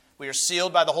 We are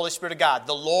sealed by the Holy Spirit of God.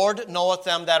 The Lord knoweth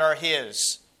them that are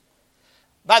his.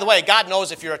 By the way, God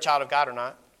knows if you're a child of God or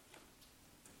not.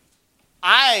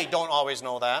 I don't always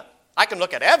know that. I can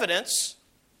look at evidence,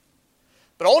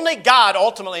 but only God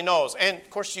ultimately knows. And, of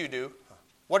course, you do.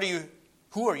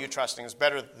 Who are you trusting is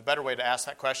the better way to ask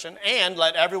that question. And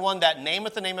let everyone that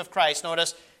nameth the name of Christ,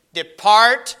 notice,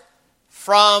 depart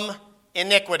from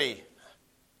iniquity.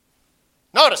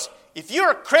 Notice, if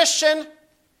you're a Christian,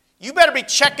 you better be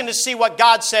checking to see what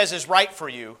God says is right for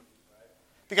you.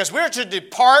 Because we're to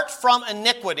depart from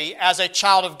iniquity as a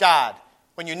child of God.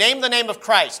 When you name the name of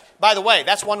Christ. By the way,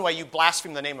 that's one way you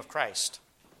blaspheme the name of Christ.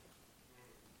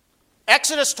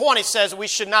 Exodus 20 says we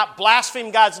should not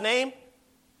blaspheme God's name,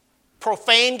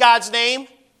 profane God's name.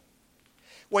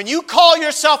 When you call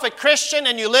yourself a Christian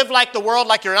and you live like the world,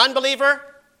 like you're an unbeliever,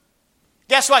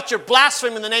 guess what? You're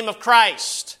blaspheming the name of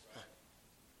Christ.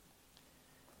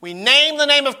 We name the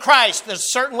name of Christ. There's a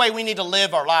certain way we need to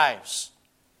live our lives.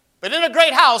 But in a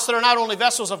great house, there are not only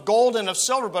vessels of gold and of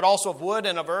silver, but also of wood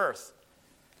and of earth.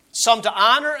 Some to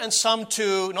honor and some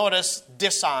to, notice,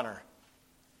 dishonor.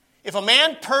 If a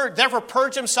man therefore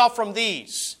purge himself from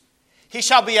these, he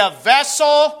shall be a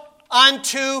vessel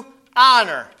unto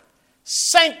honor,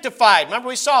 sanctified. Remember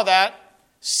we saw that.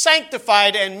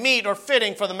 Sanctified and meet or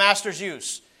fitting for the master's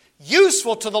use.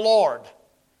 Useful to the Lord.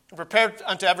 And prepared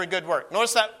unto every good work.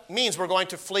 Notice that means we're going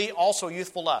to flee also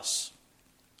youthful lusts.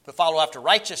 To follow after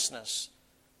righteousness,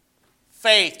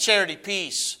 faith, charity,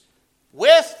 peace,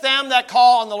 with them that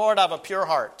call on the Lord of a pure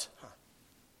heart.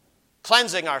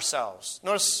 Cleansing ourselves.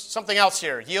 Notice something else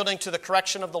here. Yielding to the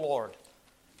correction of the Lord.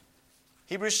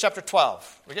 Hebrews chapter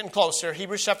 12. We're getting close here.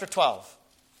 Hebrews chapter 12.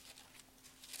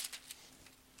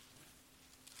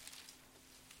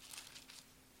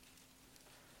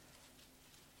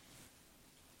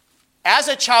 As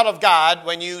a child of God,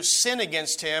 when you sin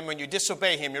against him, when you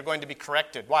disobey him, you're going to be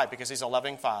corrected. Why? Because he's a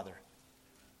loving father.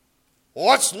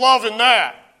 What's love in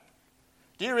that?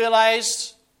 Do you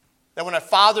realize that when a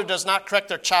father does not correct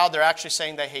their child, they're actually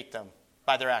saying they hate them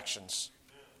by their actions.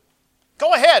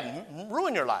 Go ahead and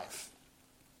ruin your life.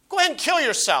 Go ahead and kill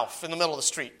yourself in the middle of the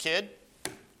street, kid. I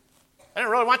didn't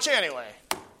really want you anyway.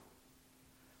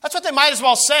 That's what they might as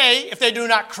well say if they do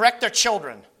not correct their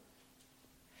children.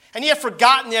 And ye have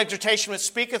forgotten the exhortation which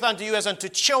speaketh unto you as unto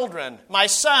children. My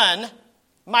son,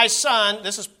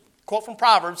 this is a quote from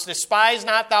Proverbs, despise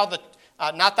not thou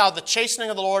the chastening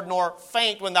of the Lord, nor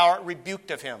faint when thou art rebuked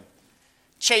of him.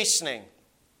 Chastening.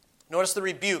 Notice the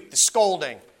rebuke, the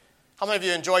scolding. How many of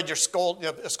you enjoyed your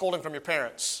scolding from your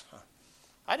parents?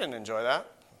 I didn't enjoy that.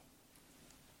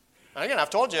 And again,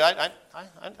 I've told you, I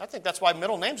think that's why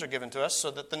middle names are given to us, so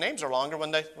that the names are longer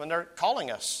when they're calling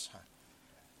us.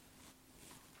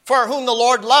 For whom the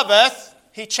Lord loveth,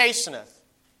 he chasteneth.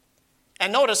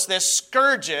 And notice this,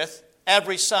 scourgeth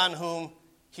every son whom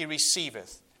he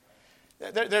receiveth.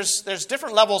 There's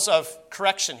different levels of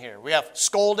correction here. We have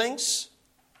scoldings,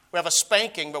 we have a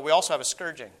spanking, but we also have a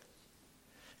scourging.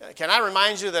 Can I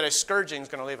remind you that a scourging is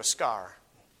going to leave a scar?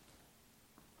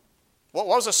 What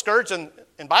was a scourge in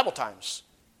Bible times?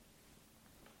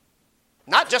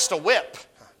 Not just a whip.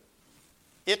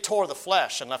 It tore the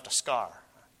flesh and left a scar.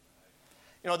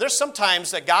 You know, there's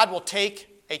sometimes that God will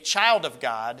take a child of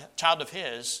God, child of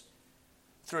His,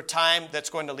 through a time that's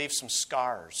going to leave some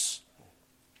scars.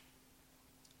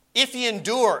 If ye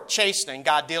endure chastening,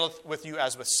 God dealeth with you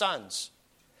as with sons.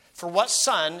 For what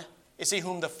son is he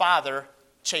whom the Father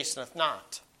chasteneth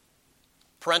not?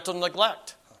 Parental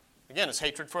neglect. Again, it's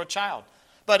hatred for a child.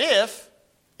 But if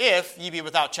ye be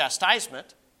without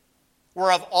chastisement,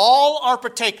 whereof all are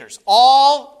partakers,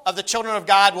 all of the children of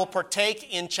God will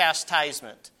partake in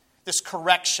chastisement, this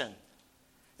correction,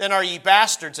 then are ye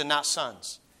bastards and not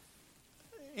sons.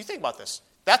 You think about this.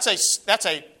 That's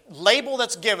a label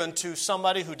that's given to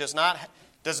somebody who does not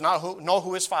know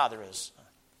who his father is.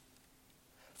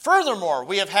 Furthermore,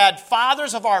 we have had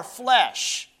fathers of our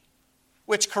flesh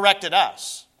which corrected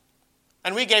us.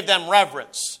 And we gave them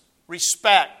reverence,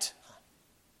 respect.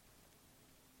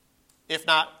 If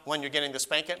not when you're getting the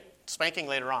spanking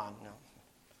later on. No.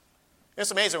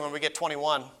 It's amazing when we get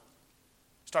 21,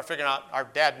 start figuring out our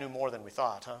dad knew more than we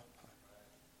thought, huh?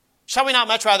 Shall we not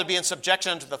much rather be in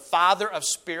subjection unto the Father of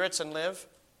spirits and live?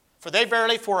 For they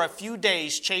verily for a few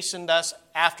days chastened us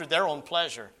after their own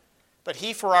pleasure. But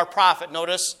he for our profit,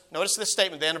 notice this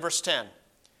statement, the end of verse 10,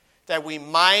 that we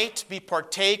might be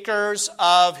partakers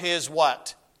of his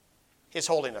what? His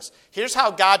holiness. Here's how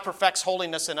God perfects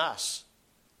holiness in us.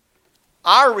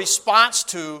 Our response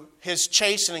to his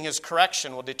chastening, his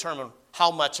correction, will determine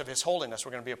how much of his holiness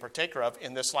we're going to be a partaker of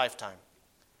in this lifetime.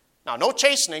 Now, no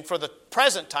chastening for the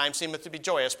present time seemeth to be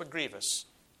joyous, but grievous.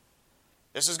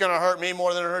 This is going to hurt me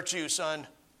more than it hurts you, son.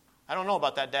 I don't know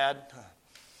about that, Dad.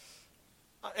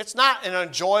 It's not an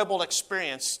enjoyable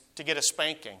experience to get a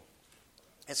spanking.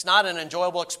 It's not an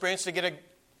enjoyable experience to get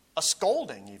a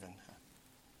scolding, even.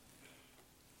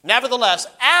 Nevertheless,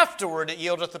 afterward it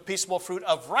yieldeth the peaceable fruit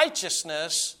of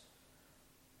righteousness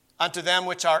unto them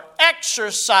which are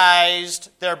exercised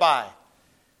thereby.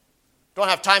 Don't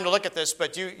have time to look at this,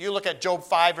 but you look at Job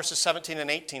 5, verses 17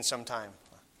 and 18 sometime.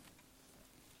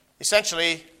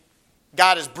 Essentially,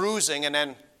 God is bruising and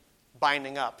then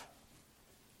binding up.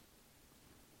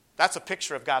 That's a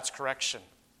picture of God's correction.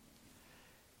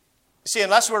 You see,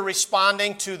 unless we're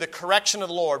responding to the correction of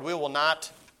the Lord, we will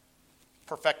not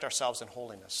perfect ourselves in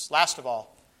holiness. Last of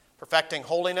all, perfecting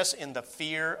holiness in the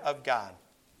fear of God.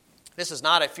 This is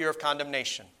not a fear of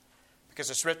condemnation,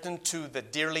 because it's written to the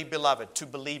dearly beloved, to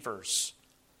believers.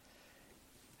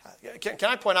 Can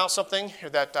I point out something here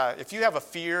that if you have a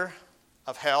fear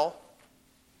of hell,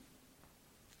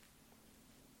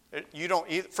 you don't,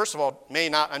 first of all, may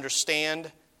not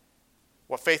understand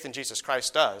what faith in Jesus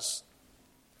Christ does,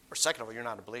 or second of all, you're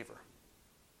not a believer.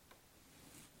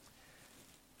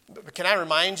 But can I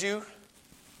remind you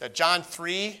that John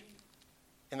 3,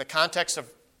 in the context of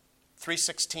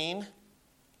 3:16,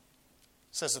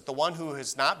 says that the one who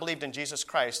has not believed in Jesus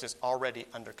Christ is already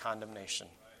under condemnation.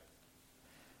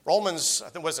 Romans, I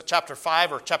think was it chapter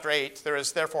 5 or chapter 8, there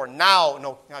is therefore now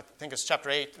no, I think it's chapter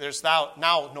 8, there's now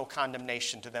no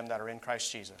condemnation to them that are in Christ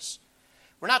Jesus.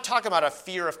 We're not talking about a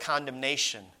fear of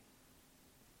condemnation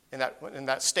in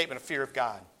that statement of fear of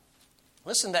God.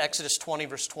 Listen to Exodus 20,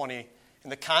 verse 20, in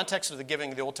the context of the giving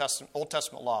of the Old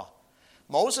Testament law.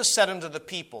 Moses said unto the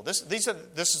people, this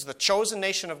is the chosen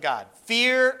nation of God,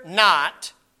 fear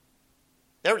not.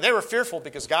 They were fearful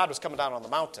because God was coming down on the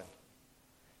mountain.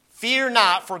 Fear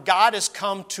not, for God is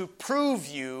come to prove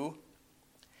you,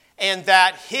 and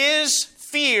that his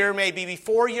fear may be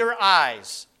before your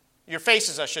eyes, your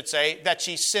faces, I should say, that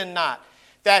ye sin not.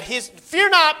 that fear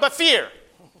not, but fear.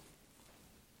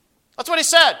 That's what he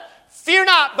said. Fear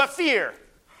not, but fear.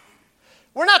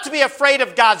 We're not to be afraid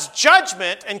of God's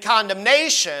judgment and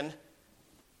condemnation,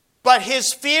 but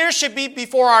his fear should be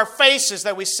before our faces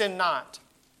that we sin not.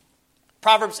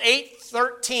 Proverbs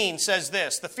 8:13 says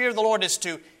this, the fear of the Lord is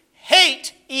to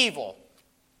hate evil,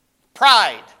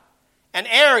 pride, and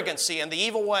arrogancy, and the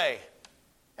evil way.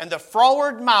 And the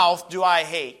froward mouth do I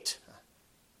hate.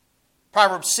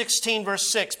 Proverbs 16, verse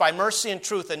 6, by mercy and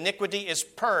truth iniquity is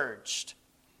purged.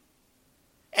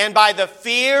 And by the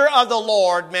fear of the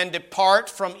Lord men depart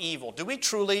from evil. Do we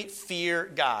truly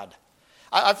fear God?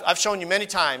 I've shown you many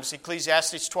times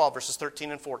Ecclesiastes 12, verses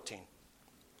 13 and 14.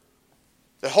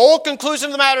 The whole conclusion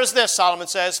of the matter is this, Solomon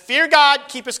says, fear God,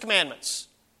 keep his commandments.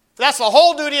 That's the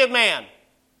whole duty of man.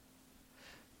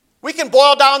 We can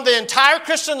boil down the entire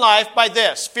Christian life by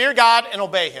this, fear God and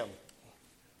obey him.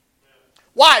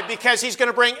 Why? Because he's going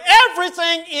to bring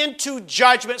everything into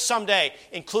judgment someday,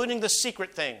 including the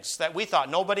secret things that we thought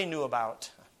nobody knew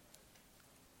about.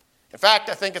 In fact,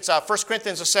 I think it's 1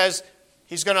 Corinthians that says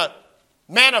he's going to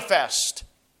manifest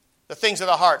the things of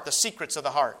the heart, the secrets of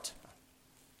the heart.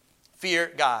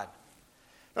 Fear God.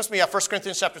 Notice me 1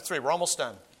 Corinthians chapter 3. We're almost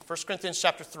done. 1 Corinthians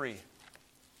chapter 3.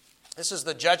 This is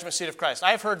the judgment seat of Christ.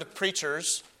 I've heard the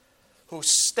preachers who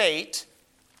state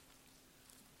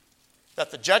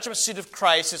that the judgment seat of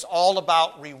Christ is all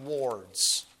about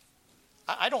rewards.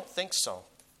 I don't think so.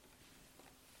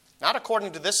 Not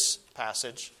according to this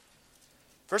passage.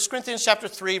 1 Corinthians chapter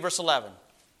 3, verse 11.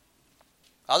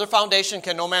 Other foundation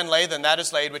can no man lay than that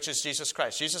is laid, which is Jesus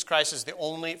Christ. Jesus Christ is the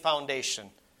only foundation.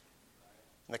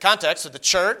 In the context of the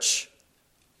church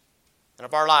and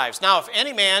of our lives. Now, if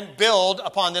any man build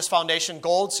upon this foundation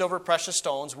gold, silver, precious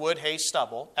stones, wood, hay,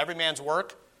 stubble, every man's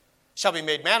work shall be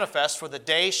made manifest, for the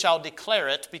day shall declare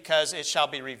it, because it shall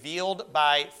be revealed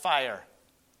by fire.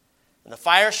 And the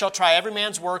fire shall try every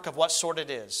man's work of what sort it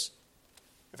is.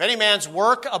 If any man's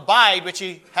work abide, which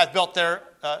he hath built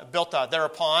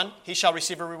thereupon, he shall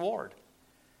receive a reward.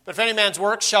 But if any man's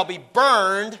work shall be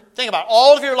burned, think about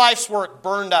all of your life's work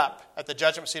burned up at the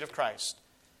judgment seat of Christ.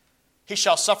 He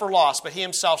shall suffer loss, but he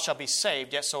himself shall be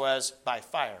saved, yet so as by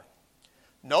fire.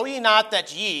 Know ye not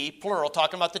that ye, plural,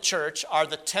 talking about the church, are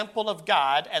the temple of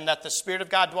God, and that the Spirit of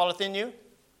God dwelleth in you?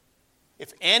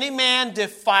 If any man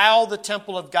defile the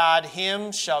temple of God,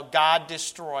 him shall God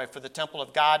destroy. For the temple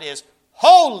of God is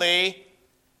holy,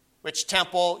 which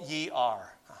temple ye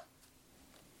are.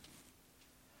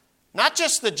 Not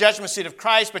just the judgment seat of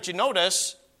Christ, but you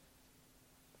notice,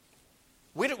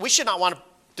 we should not want to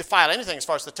defile anything as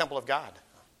far as the temple of God.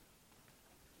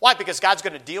 Why? Because God's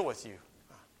going to deal with you.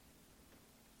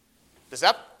 Does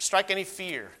that strike any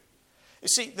fear? You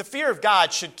see, the fear of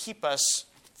God should keep us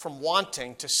from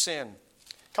wanting to sin.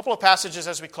 A couple of passages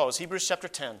as we close. Hebrews chapter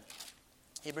 10.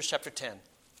 Hebrews chapter 10.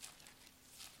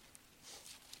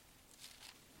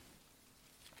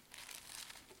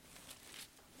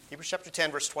 Hebrews chapter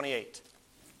 10, verse 28.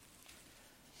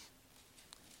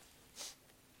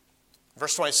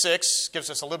 Verse 26 gives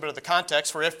us a little bit of the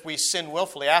context. For if we sin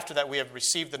willfully after that we have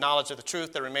received the knowledge of the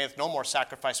truth, there remaineth no more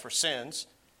sacrifice for sins,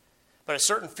 but a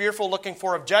certain fearful looking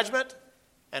for of judgment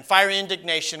and fiery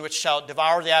indignation which shall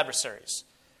devour the adversaries.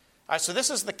 All right, so this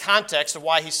is the context of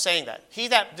why he's saying that. He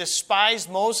that despised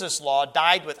Moses' law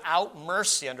died without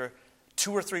mercy under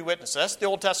 2 or 3 witnesses. That's the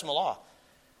Old Testament law.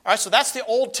 All right, so that's the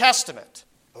Old Testament.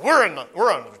 We're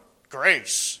on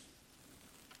grace.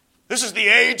 This is the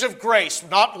age of grace,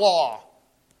 not law.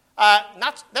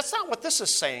 That's not what this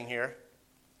is saying here.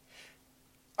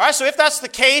 All right, so if that's the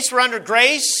case, we're under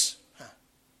grace,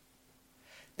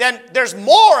 then there's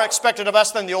more expected of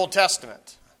us than the Old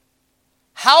Testament.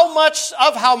 How much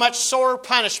sore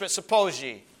punishment, suppose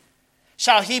ye,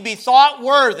 shall he be thought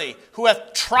worthy who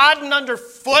hath trodden under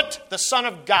foot the Son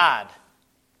of God,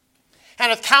 and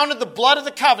hath counted the blood of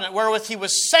the covenant wherewith he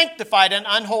was sanctified an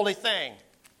unholy thing,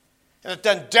 and hath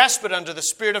done despot unto the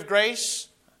Spirit of grace?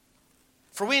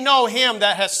 For we know him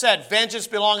that hath said, vengeance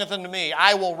belongeth unto me,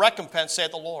 I will recompense,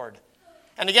 saith the Lord.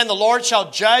 And again, the Lord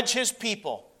shall judge his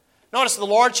people. Notice, the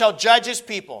Lord shall judge his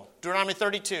people. Deuteronomy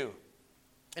 32.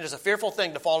 It is a fearful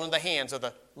thing to fall into the hands of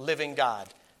the living God.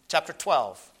 Chapter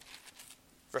 12,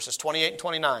 verses 28 and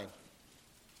 29.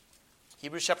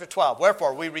 Hebrews chapter 12.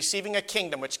 Wherefore, we receiving a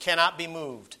kingdom which cannot be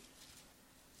moved.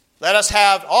 Let us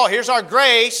have, here's our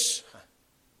grace.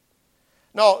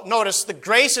 No, notice, the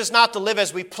grace is not to live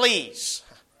as we please.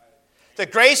 The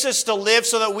grace is to live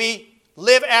so that we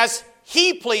live as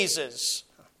he pleases.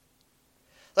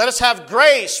 Let us have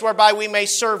grace whereby we may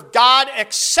serve God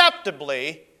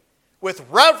acceptably with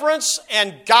reverence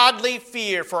and godly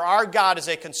fear, for our God is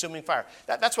a consuming fire.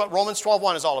 That's what Romans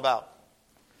 12:1 is all about.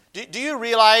 Do you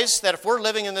realize that if we're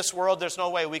living in this world, there's no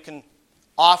way we can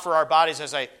offer our bodies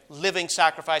as a living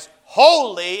sacrifice,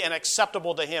 holy and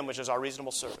acceptable to Him, which is our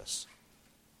reasonable service?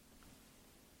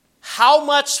 How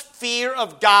much fear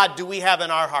of God do we have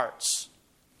in our hearts?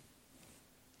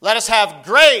 Let us have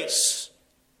grace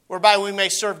whereby we may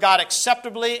serve God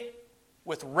acceptably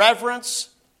with reverence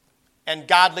and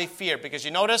godly fear. Because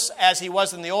you notice, as He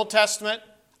was in the Old Testament,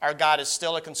 our God is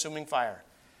still a consuming fire.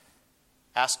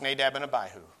 Ask Nadab and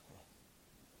Abihu.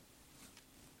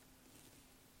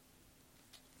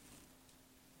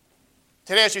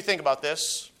 Today, as you think about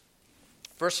this,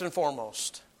 first and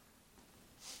foremost,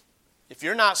 if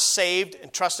you're not saved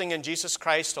and trusting in Jesus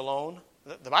Christ alone,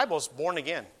 the Bible is born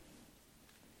again.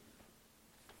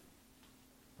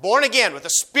 Born again with the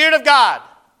Spirit of God.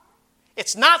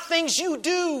 It's not things you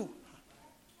do.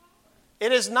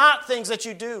 It is not things that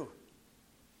you do.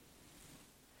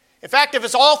 In fact, if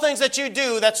it's all things that you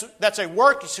do, that's a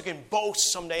work you can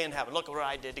boast someday in heaven. Look at what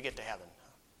I did to get to heaven.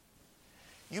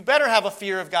 You better have a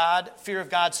fear of God, fear of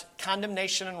God's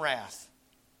condemnation and wrath.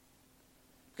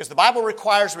 Because the Bible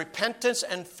requires repentance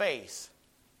and faith.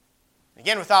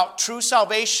 Again, without true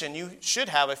salvation, you should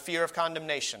have a fear of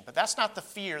condemnation. But that's not the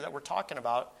fear that we're talking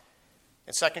about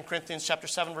in 2 Corinthians chapter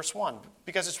 7, verse 1.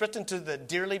 Because it's written to the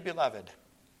dearly beloved.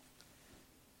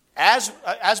 As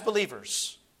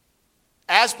believers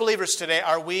today,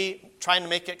 are we trying to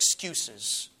make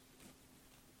excuses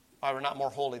why we're not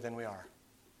more holy than we are?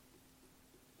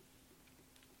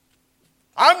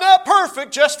 I'm not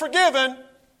perfect, just forgiven.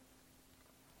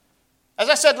 As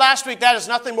I said last week, that is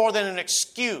nothing more than an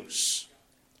excuse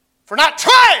for not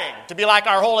trying to be like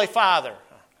our Holy Father.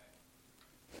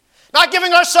 Not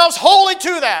giving ourselves wholly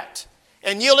to that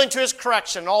and yielding to His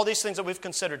correction and all these things that we've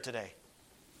considered today.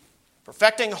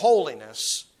 Perfecting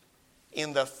holiness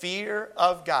in the fear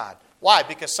of God. Why?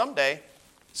 Because someday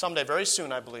very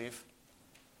soon, I believe,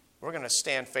 we're going to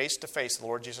stand face to face with the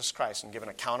Lord Jesus Christ and give an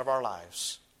account of our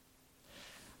lives.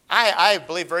 I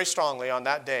believe very strongly on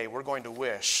that day we're going to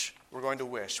wish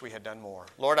we had done more.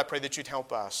 Lord, I pray that You'd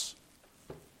help us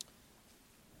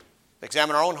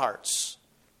examine our own hearts.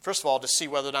 First of all, to see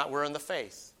whether or not we're in the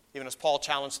faith, even as Paul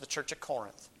challenged the church at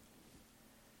Corinth.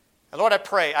 And Lord, I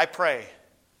pray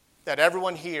that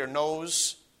everyone here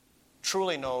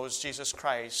truly knows Jesus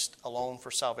Christ alone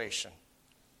for salvation.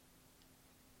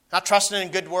 Not trusting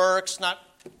in good works, not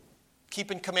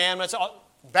keeping commandments,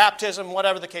 baptism,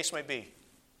 whatever the case may be.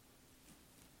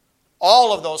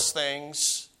 All of those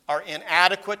things are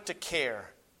inadequate to care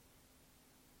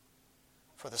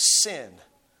for the sin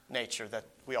nature that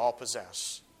we all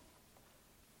possess.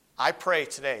 I pray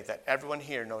today that everyone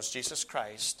here knows Jesus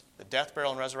Christ, the death,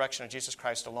 burial, and resurrection of Jesus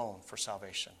Christ alone for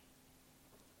salvation.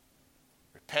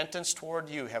 Repentance toward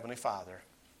You, Heavenly Father,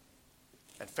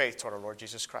 and faith toward our Lord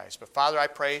Jesus Christ. But Father, I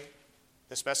pray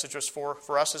this message was for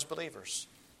us as believers.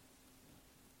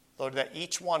 Lord, that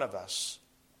each one of us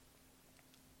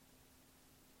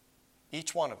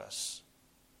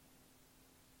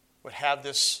would have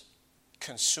this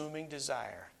consuming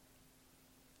desire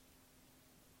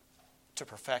to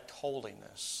perfect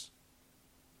holiness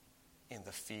in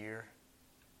the fear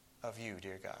of You,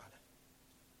 dear God.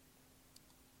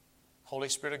 Holy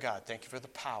Spirit of God, thank You for the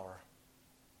power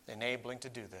enabling to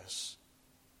do this.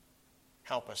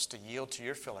 Help us to yield to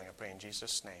Your filling, I pray in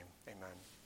Jesus' name. Amen.